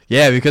remember.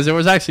 Yeah, because there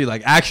was actually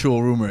like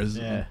actual rumors.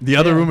 Yeah. The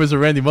other rumors of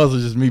Randy Moss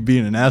was just me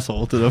being an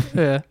asshole to them.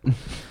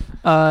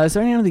 Yeah. Is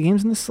there any other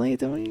games in the slate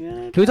that we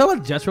got? Can we talk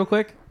about the Jets real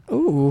quick?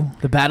 Ooh.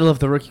 The battle of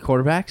the rookie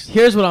quarterbacks.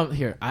 Here's what I'm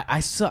here. I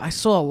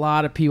saw a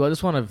lot of people. I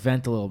just want to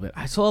vent a little bit.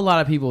 I saw a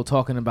lot of people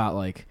talking about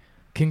like,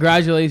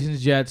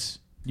 congratulations, Jets.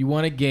 You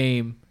won a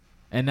game,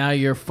 and now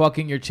you're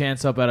fucking your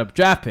chance up at a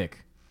draft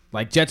pick.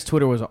 Like Jets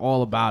Twitter was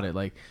all about it.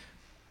 Like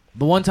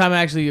the one time I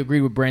actually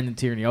agreed with Brandon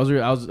Tierney. I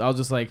was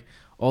just like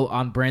all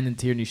on Brandon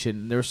Tierney shit.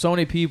 And there were so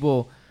many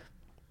people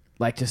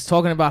like just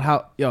talking about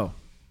how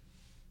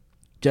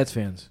Jets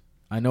fans.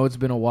 I know it's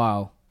been a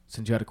while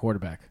since you had a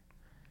quarterback.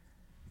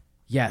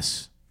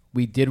 Yes,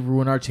 we did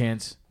ruin our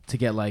chance to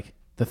get like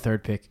the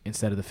 3rd pick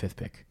instead of the 5th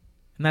pick.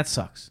 And that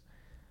sucks.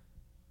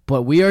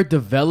 But we are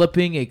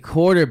developing a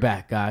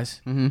quarterback,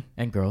 guys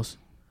and girls.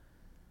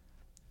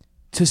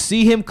 To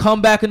see him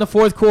come back in the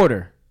 4th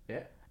quarter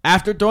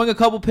after throwing a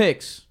couple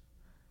picks,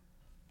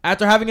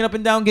 after having an up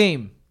and down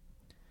game,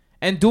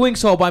 and doing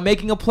so by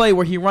making a play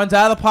where he runs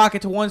out of the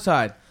pocket to one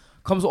side,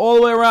 comes all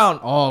the way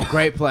around. Oh,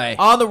 great play.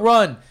 On the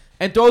run.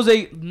 And throws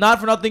a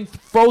not-for-nothing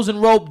frozen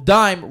rope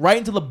dime right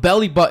into the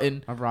belly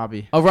button Of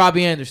Robbie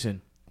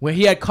Anderson, where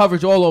he had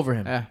coverage all over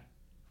him. Yeah.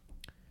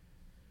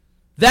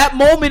 That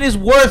moment is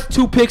worth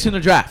 2 picks in the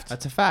draft.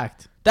 That's a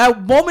fact.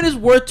 That moment is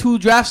worth 2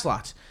 draft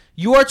slots.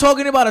 You are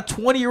talking about a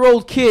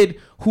 20-year-old kid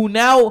who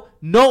now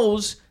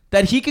knows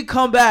that he could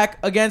come back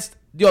against,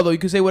 although you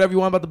can say whatever you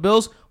want about the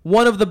Bills,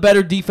 one of the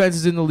better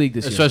defenses in the league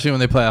this year. Especially when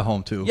they play at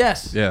home, too.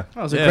 Yes. Yeah.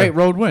 That was a great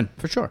road win,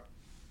 for sure.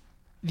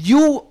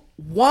 You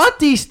want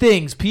these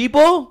things,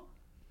 people.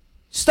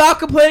 Stop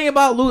complaining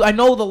about lose. I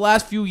know the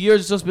last few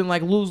years it's just been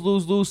like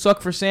lose, suck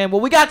for Sam.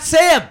 Well, we got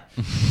Sam.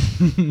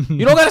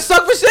 You don't got to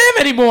suck for Sam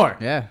anymore.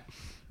 Yeah.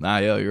 Nah,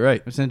 yo, you're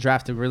right. We're going to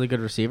draft a really good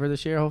receiver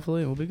this year,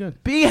 hopefully. We'll be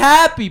good. Be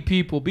happy,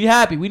 people. Be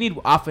happy. We need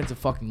offensive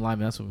fucking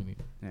linemen. That's what we need.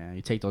 Yeah,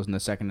 you take those in the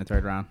 2nd and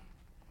 3rd round.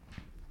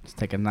 Just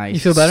take a nice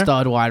You feel better?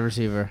 stud wide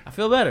receiver. I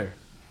feel better.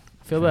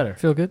 Feel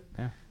good?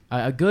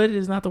 Good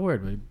is not the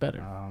word, but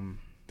better.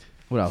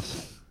 What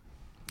else?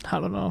 I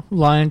don't know.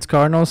 Lions,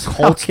 Cardinals,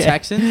 Colts,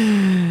 Texans.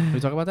 Can we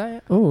talk about that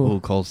yet? Ooh. Ooh,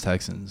 Colts,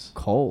 Texans.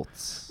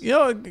 Colts. You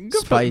know,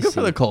 good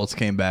for the Colts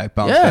came back,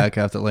 bounced Yeah. back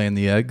after laying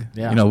the egg.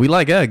 Yeah. You know, we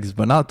like eggs,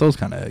 but not those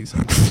kind of eggs.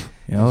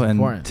 You know, and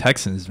important.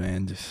 Texans,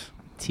 man, just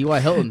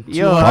T.Y. Hilton.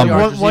 Yo,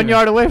 1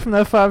 yard away from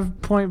that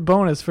 5-point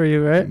bonus for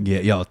you, right? yeah,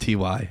 yo,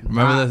 Ty.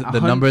 Remember the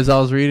numbers I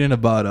was reading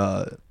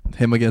about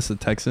him against the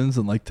Texans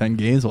in like 10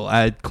 games? We'll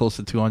add close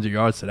to 200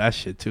 yards to that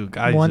shit too.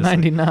 Guys,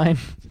 199.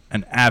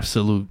 An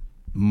absolute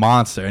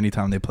monster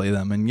anytime they play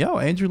them. And yo,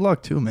 Andrew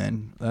Luck too,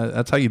 man.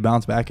 That's how you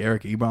bounce back.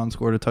 Eric Ebron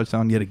scored a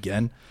touchdown yet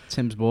again.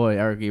 Tim's boy,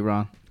 Eric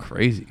Ebron.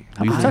 Crazy.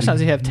 How many touchdowns does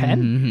he have?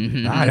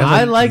 10?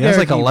 I like he has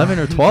Eric like 11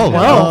 or 12.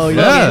 Oh,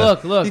 yeah.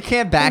 Look. You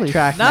can't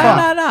backtrack.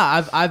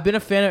 No. I've been a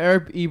fan of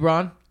Eric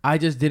Ebron. I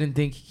just didn't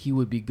think he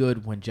would be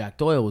good when Jack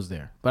Doyle was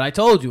there. But I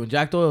told you, when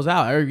Jack Doyle's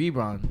out, Eric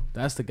Ebron,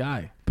 that's the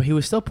guy. But he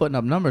was still putting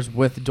up numbers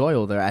with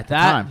Doyle there at the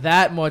time.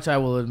 That much I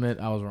will admit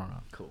I was wrong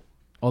on. Cool.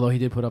 Although he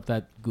did put up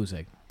that goose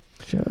egg.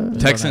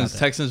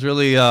 Texans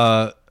really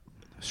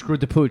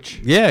Screwed the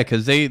pooch. yeah,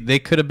 because they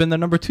could have been the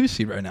number 2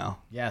 seed right now.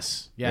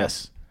 Yes.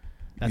 Yes.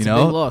 That's You a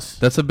know, big loss.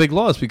 That's a big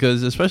loss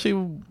because especially,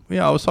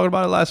 I was talking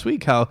about it last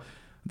week, how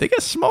they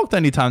get smoked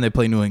anytime they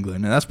play New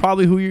England. And that's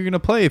probably who you're going to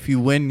play if you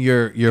win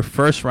your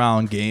first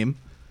round game.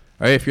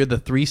 All right, if you're the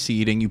 3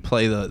 seed and you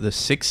play the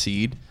 6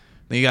 seed,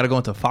 then you got to go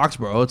into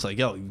Foxborough. It's like,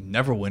 yo, you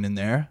never win in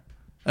there.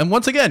 And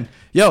once again,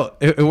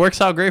 it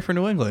works out great for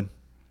New England,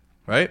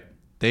 right?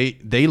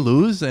 They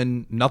lose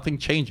and nothing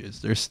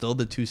changes. They're still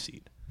the 2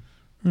 seed.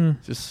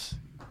 Just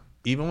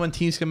even when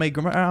teams can make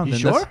ground. You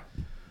sure?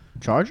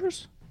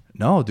 Chargers?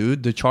 No,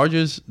 dude. The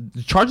Chargers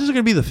are going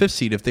to be the 5th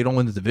seed if they don't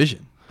win the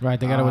division. Right,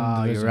 they got to win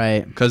the division. You're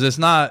right. Because it's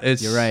not.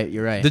 You're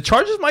right. The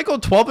Chargers might go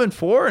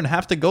 12-4 and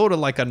have to go to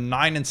like a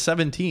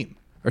 9-7 team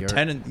or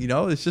 10. And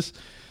it's just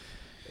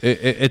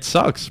it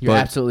sucks. You're but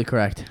absolutely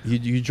correct.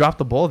 You drop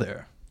the ball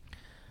there.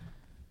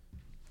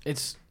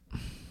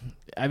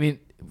 I mean,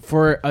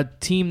 for a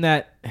team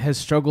that has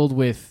struggled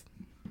with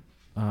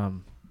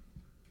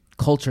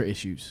culture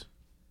issues,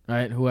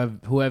 right? Who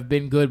have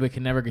been good but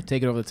can never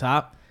take it over the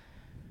top.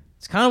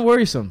 It's kind of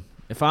worrisome.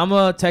 If I'm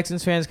a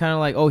Texans fan, it's kind of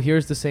like, oh,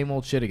 here's the same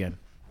old shit again.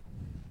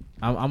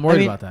 I'm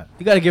worried about that.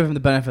 You got to give them the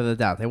benefit of the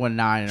doubt. They won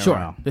 9 in a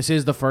row. This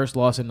is the first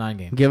loss in 9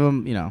 games. Give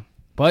them, you know.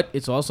 But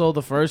it's also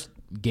the first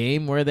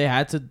game where they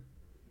had to,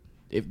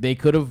 if they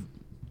could have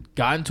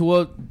gotten to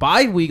a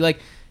bye week. Like,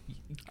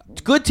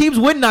 good teams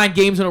win 9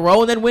 games in a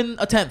row and then win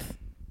a 10th.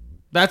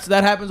 That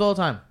happens all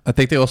the time. I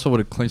think they also would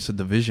have clinched the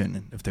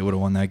division if they would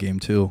have won that game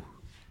too.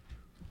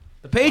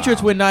 The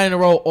Patriots win 9 in a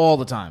row all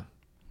the time.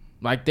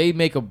 Like, they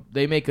make a.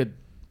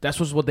 That's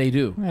just what they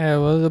do. Yeah,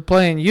 well, they're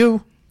playing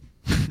you.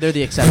 They're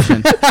the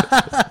exception.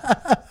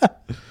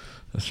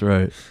 That's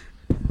right.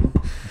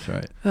 That's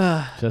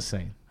right. Just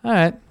saying. All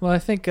right. Well, I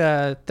think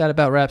that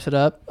about wraps it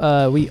up.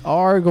 We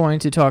are going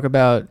to talk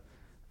about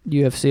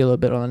UFC a little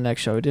bit on the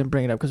next show. We didn't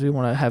bring it up because we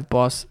want to have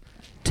Boss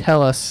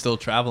tell us. Still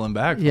traveling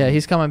back. Yeah,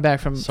 he's coming back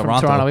from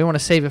Toronto. We want to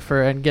save it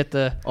for and get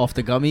the Off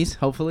the gummies,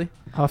 hopefully.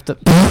 off the.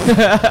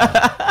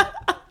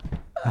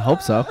 I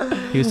hope so.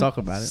 He was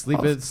talking about it.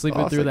 Sleeping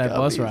through that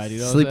bus ride. You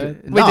know what I'm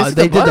saying? Wait, this is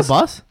they the did bus? the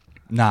bus?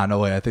 Nah, no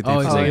way. I think they. Oh,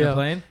 he's taking yeah. a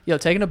plane? Yo,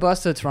 taking a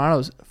bus to Toronto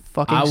is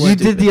fucking. I You would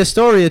did the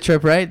Astoria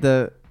trip, right?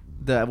 The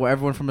where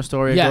everyone from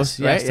Astoria goes,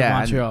 right? Yes, to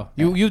Montreal.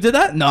 You did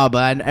that? No,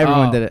 but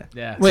everyone Oh, did it.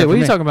 Yeah. Wait, Except what are for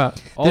you me. talking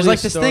about? All There's the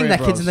like this thing Astoria that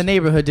kids bros. in the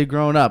neighborhood did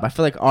growing up. I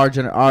feel like What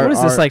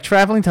is this, like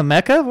traveling to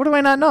Mecca? What do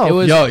I not know? It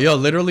was- Yo,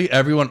 literally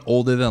everyone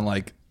older than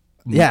like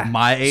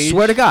my age.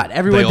 Swear to God,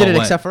 everyone they did all it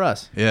went. except for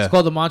us. Yeah. It's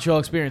called the Montreal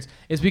Experience.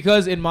 It's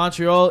because in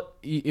Montreal,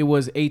 it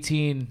was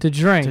 18 to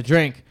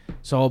drink.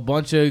 So a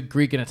bunch of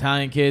Greek and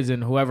Italian kids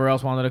and whoever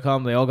else wanted to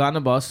come, they all got in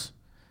a bus.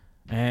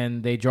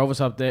 And they drove us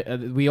up there.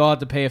 We all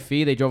had to pay a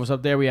fee. They drove us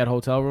up there. We had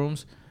hotel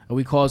rooms. And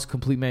we caused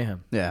complete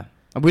mayhem. Yeah,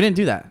 we didn't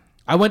do that.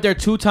 I went there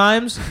 2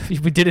 times. We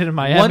did it in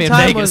Miami and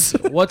Vegas.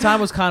 One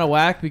time was kind of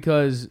whack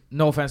because,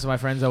 no offense to my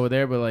friends over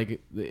there, but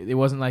like it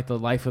wasn't like the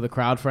life of the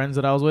crowd friends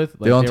that I was with. Like,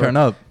 They don't turn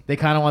up. They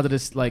kind of wanted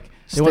to like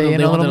Stay they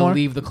in a wanted little to more?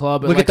 leave the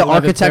club. Look like at the 11:30,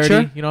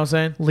 architecture. You know what I'm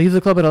saying? Leave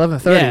the club at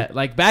 11:30. Yeah,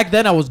 like back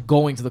then I was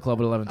going to the club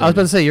at 11:30. I was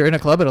about to say you're in a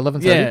club at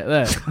 11:30.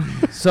 Yeah.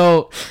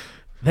 So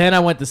then I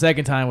went the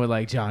second time with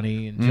like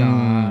Johnny and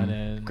John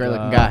and Great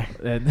looking guy.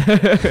 and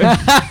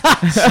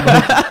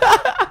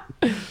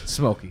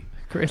Smokey.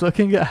 Great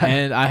looking guy.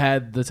 And I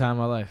had the time of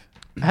my life.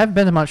 I haven't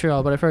been to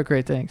Montreal, but I've heard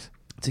great things.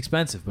 It's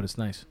expensive, but it's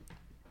nice.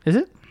 Is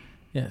it?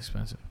 Yeah, it's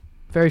expensive.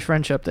 Very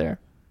French up there.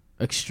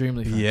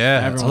 Extremely fun.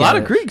 Yeah, Everyone a lot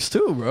of gets it. Greeks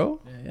too, bro.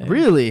 Yeah.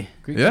 Really?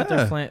 Greek got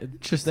their Yeah.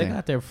 Interesting. They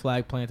got their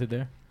flag planted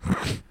there.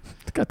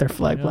 They got their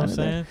flag You know what I'm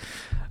planted there. saying?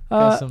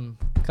 Got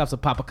What some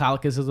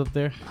Papacalicus up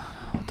there.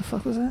 the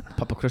fuck was that?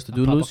 Papa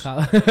Christodoulous.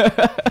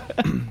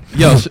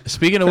 Yo,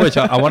 speaking of which,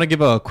 I want to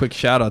give a quick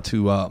shout out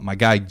to my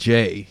guy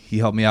Jay. He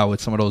helped me out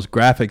with some of those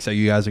graphics that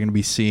you guys are going to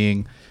be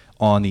seeing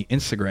on the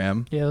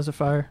Instagram. Yeah, those are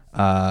fire.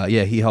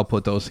 Yeah, he helped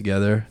put those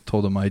together.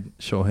 Told him I'd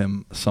show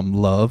him some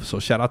love. So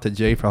shout out to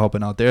Jay for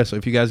helping out there. So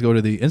if you guys go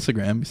to the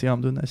Instagram, you see how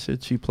I'm doing that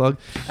shit? Cheap plug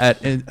at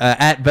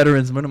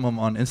Veterans Minimum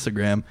on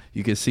Instagram.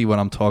 You can see what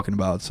I'm talking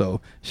about. So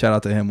shout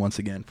out to him once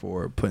again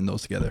for putting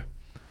those together.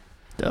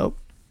 Dope.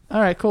 All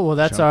right, cool. Well,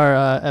 that's our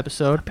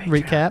episode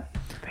recap.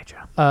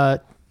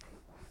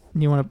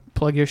 You want to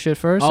plug your shit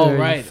first? Oh, or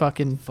you right.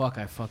 fucking. Fuck,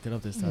 I fucked it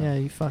up this time. Yeah,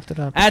 you fucked it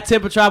up. At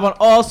Timber Tribe on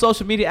all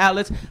social media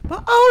outlets,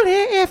 but only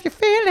if you're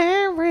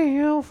feeling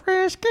real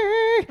frisky.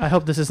 I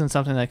hope this isn't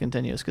something that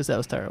continues because that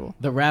was terrible.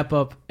 The wrap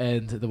up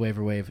and the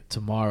waiver wave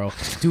tomorrow.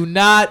 Do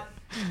not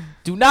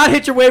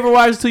hit your waiver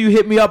wires until you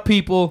hit me up,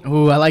 people.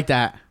 Ooh, I like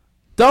that.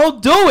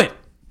 Don't do it.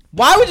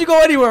 Why would you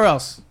go anywhere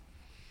else?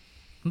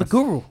 I'm the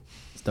guru.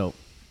 It's dope.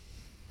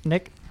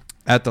 Nick?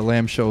 At The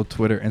Lamb Show,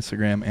 Twitter,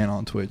 Instagram, and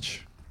on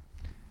Twitch.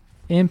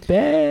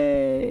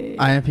 Impay.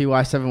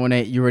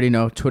 IMPY718. You already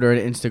know. Twitter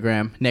and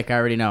Instagram. Nick, I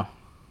already know.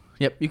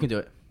 Yep, you can do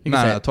it. You can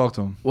say Nah, it. talk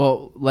to him.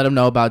 Well, let them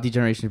know about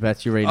Degeneration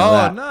Bets. You already know Oh,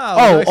 that. no, Oh, we're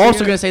actually also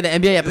gonna- gonna say the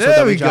NBA episode. There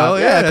that we go. dropped.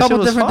 Yeah, a that couple shit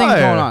was different things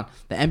fire. going on.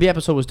 The NBA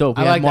episode was dope.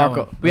 I We had like that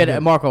Marco. one. We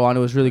had Marco on. It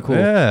was really cool.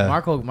 Yeah.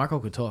 Marco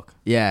could talk.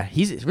 Yeah,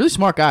 he's a really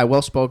smart guy.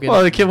 Well spoken.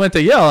 Well, the kid went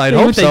to Yale. I'd He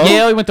hope went to so.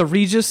 Yale. He went to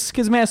Regis.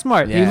 Kid's man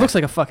smart. He Yeah. looks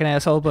like a fucking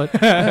asshole,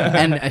 but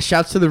and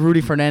shouts to the Rudy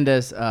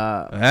Fernandez.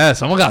 Yeah,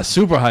 someone got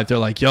super hyped. They're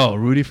like, "Yo,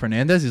 Rudy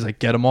Fernandez." He's like,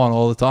 "Get him on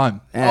all the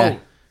time." eh. Oh,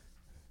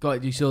 go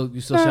ahead. You still No,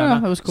 shout no,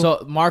 out? it was cool.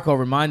 So Marco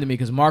reminded me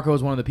because Marco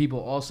is one of the people.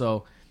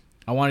 Also,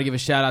 I want to give a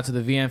shout out to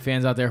the VM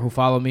fans out there who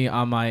follow me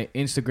on my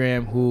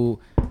Instagram. Who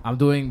I'm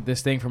doing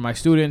this thing for my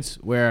students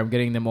where I'm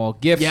getting them all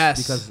gifts.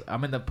 Yes. Because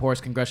I'm in the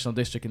poorest congressional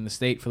district in the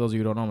state. For those of you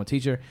who don't know, I'm a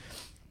teacher,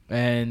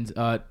 and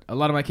a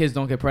lot of my kids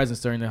don't get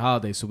presents during the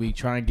holidays. So we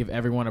try and give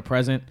everyone a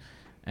present.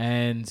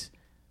 And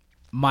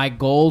my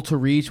goal to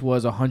reach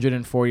was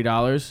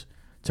 $140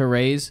 to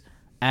raise.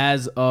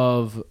 As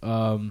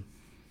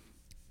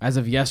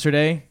of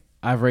yesterday,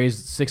 I've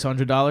raised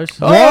 $600.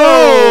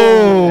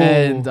 Oh!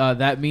 And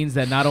that means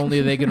that not only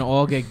are they going to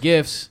all get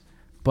gifts,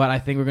 but I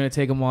think we're going to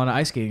take them on an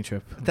ice skating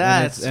trip.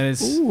 That's- and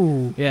it's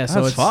ooh. yeah, so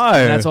That's it's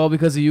fire. That's all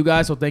because of you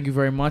guys. So thank you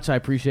very much. I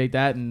appreciate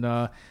that. And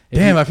if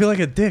Damn, you- I feel like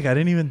a dick. I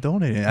didn't even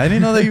donate it. I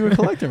didn't know that you were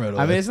collecting right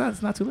away. I mean, it's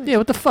not too late. Yeah,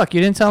 what the fuck?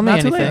 You didn't tell me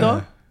Not too anything. late,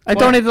 though. I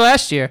donated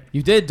last year.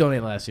 You did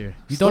donate last year.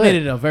 You Split.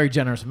 donated a very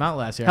generous amount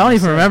last year. I don't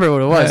even remember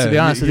what it was, to be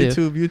honest with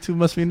you. YouTube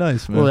must be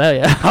nice, man. Well,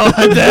 yeah.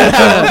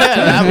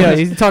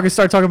 You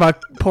start talking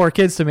about poor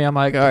kids to me. I'm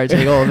like, all right,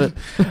 take all of it.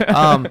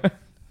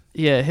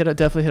 Yeah,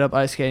 definitely hit up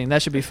ice skating.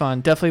 That should be fun.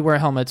 Definitely wear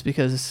helmets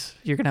because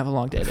you're gonna have a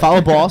long day.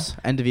 Follow Boss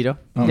and DeVito.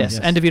 Yes,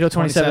 and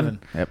DeVito27.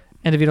 Yep.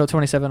 And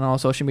DeVito27 on all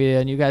social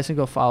media, and you guys can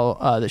go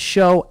follow the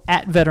show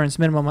at Veterans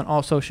Minimum on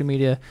all social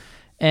media.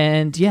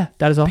 And yeah,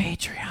 that is all.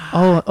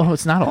 Patreon. Oh,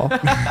 it's not all.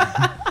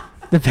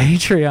 The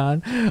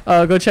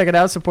Patreon. Go check it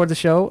out. Support the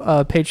show.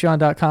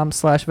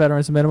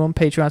 Patreon.com/veteransminimum.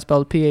 Patreon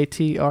spelled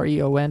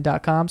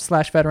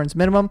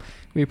patreon.com/veteransminimum.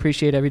 We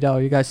appreciate every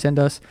dollar you guys send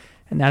us.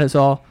 And that is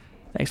all.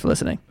 Thanks for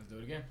listening. Let's do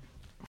it again.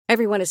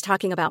 Everyone is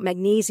talking about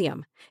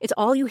magnesium. It's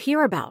all you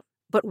hear about.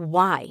 But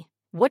why?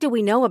 What do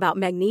we know about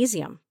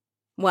magnesium?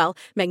 Well,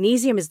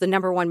 magnesium is the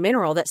number one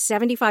mineral that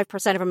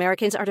 75% of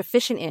Americans are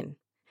deficient in.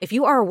 If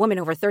you are a woman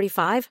over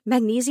 35,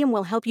 magnesium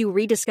will help you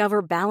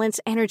rediscover balance,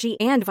 energy,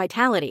 and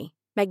vitality.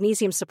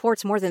 Magnesium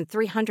supports more than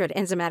 300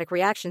 enzymatic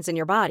reactions in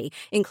your body,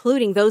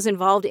 including those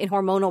involved in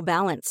hormonal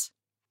balance.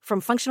 From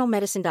functional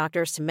medicine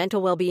doctors to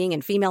mental well-being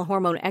and female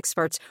hormone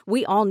experts,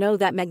 we all know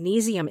that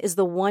magnesium is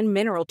the one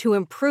mineral to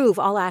improve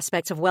all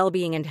aspects of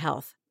well-being and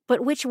health.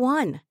 But which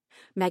one?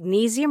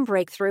 Magnesium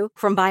Breakthrough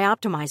from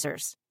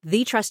Bioptimizers,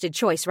 the trusted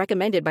choice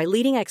recommended by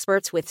leading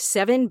experts with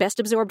 7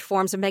 best-absorbed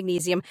forms of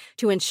magnesium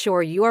to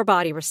ensure your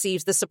body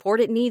receives the support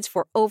it needs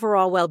for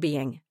overall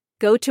well-being.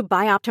 Go to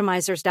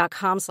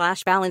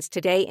bioptimizers.com/balance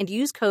today and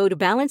use code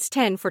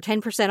BALANCE10 for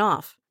 10%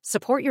 off.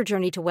 Support your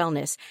journey to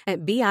wellness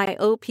at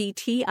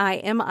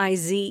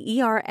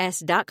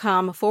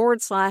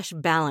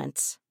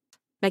bioptimizers.com/balance.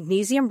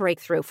 Magnesium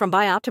Breakthrough from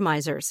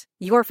Bioptimizers,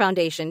 your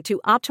foundation to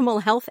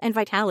optimal health and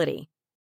vitality.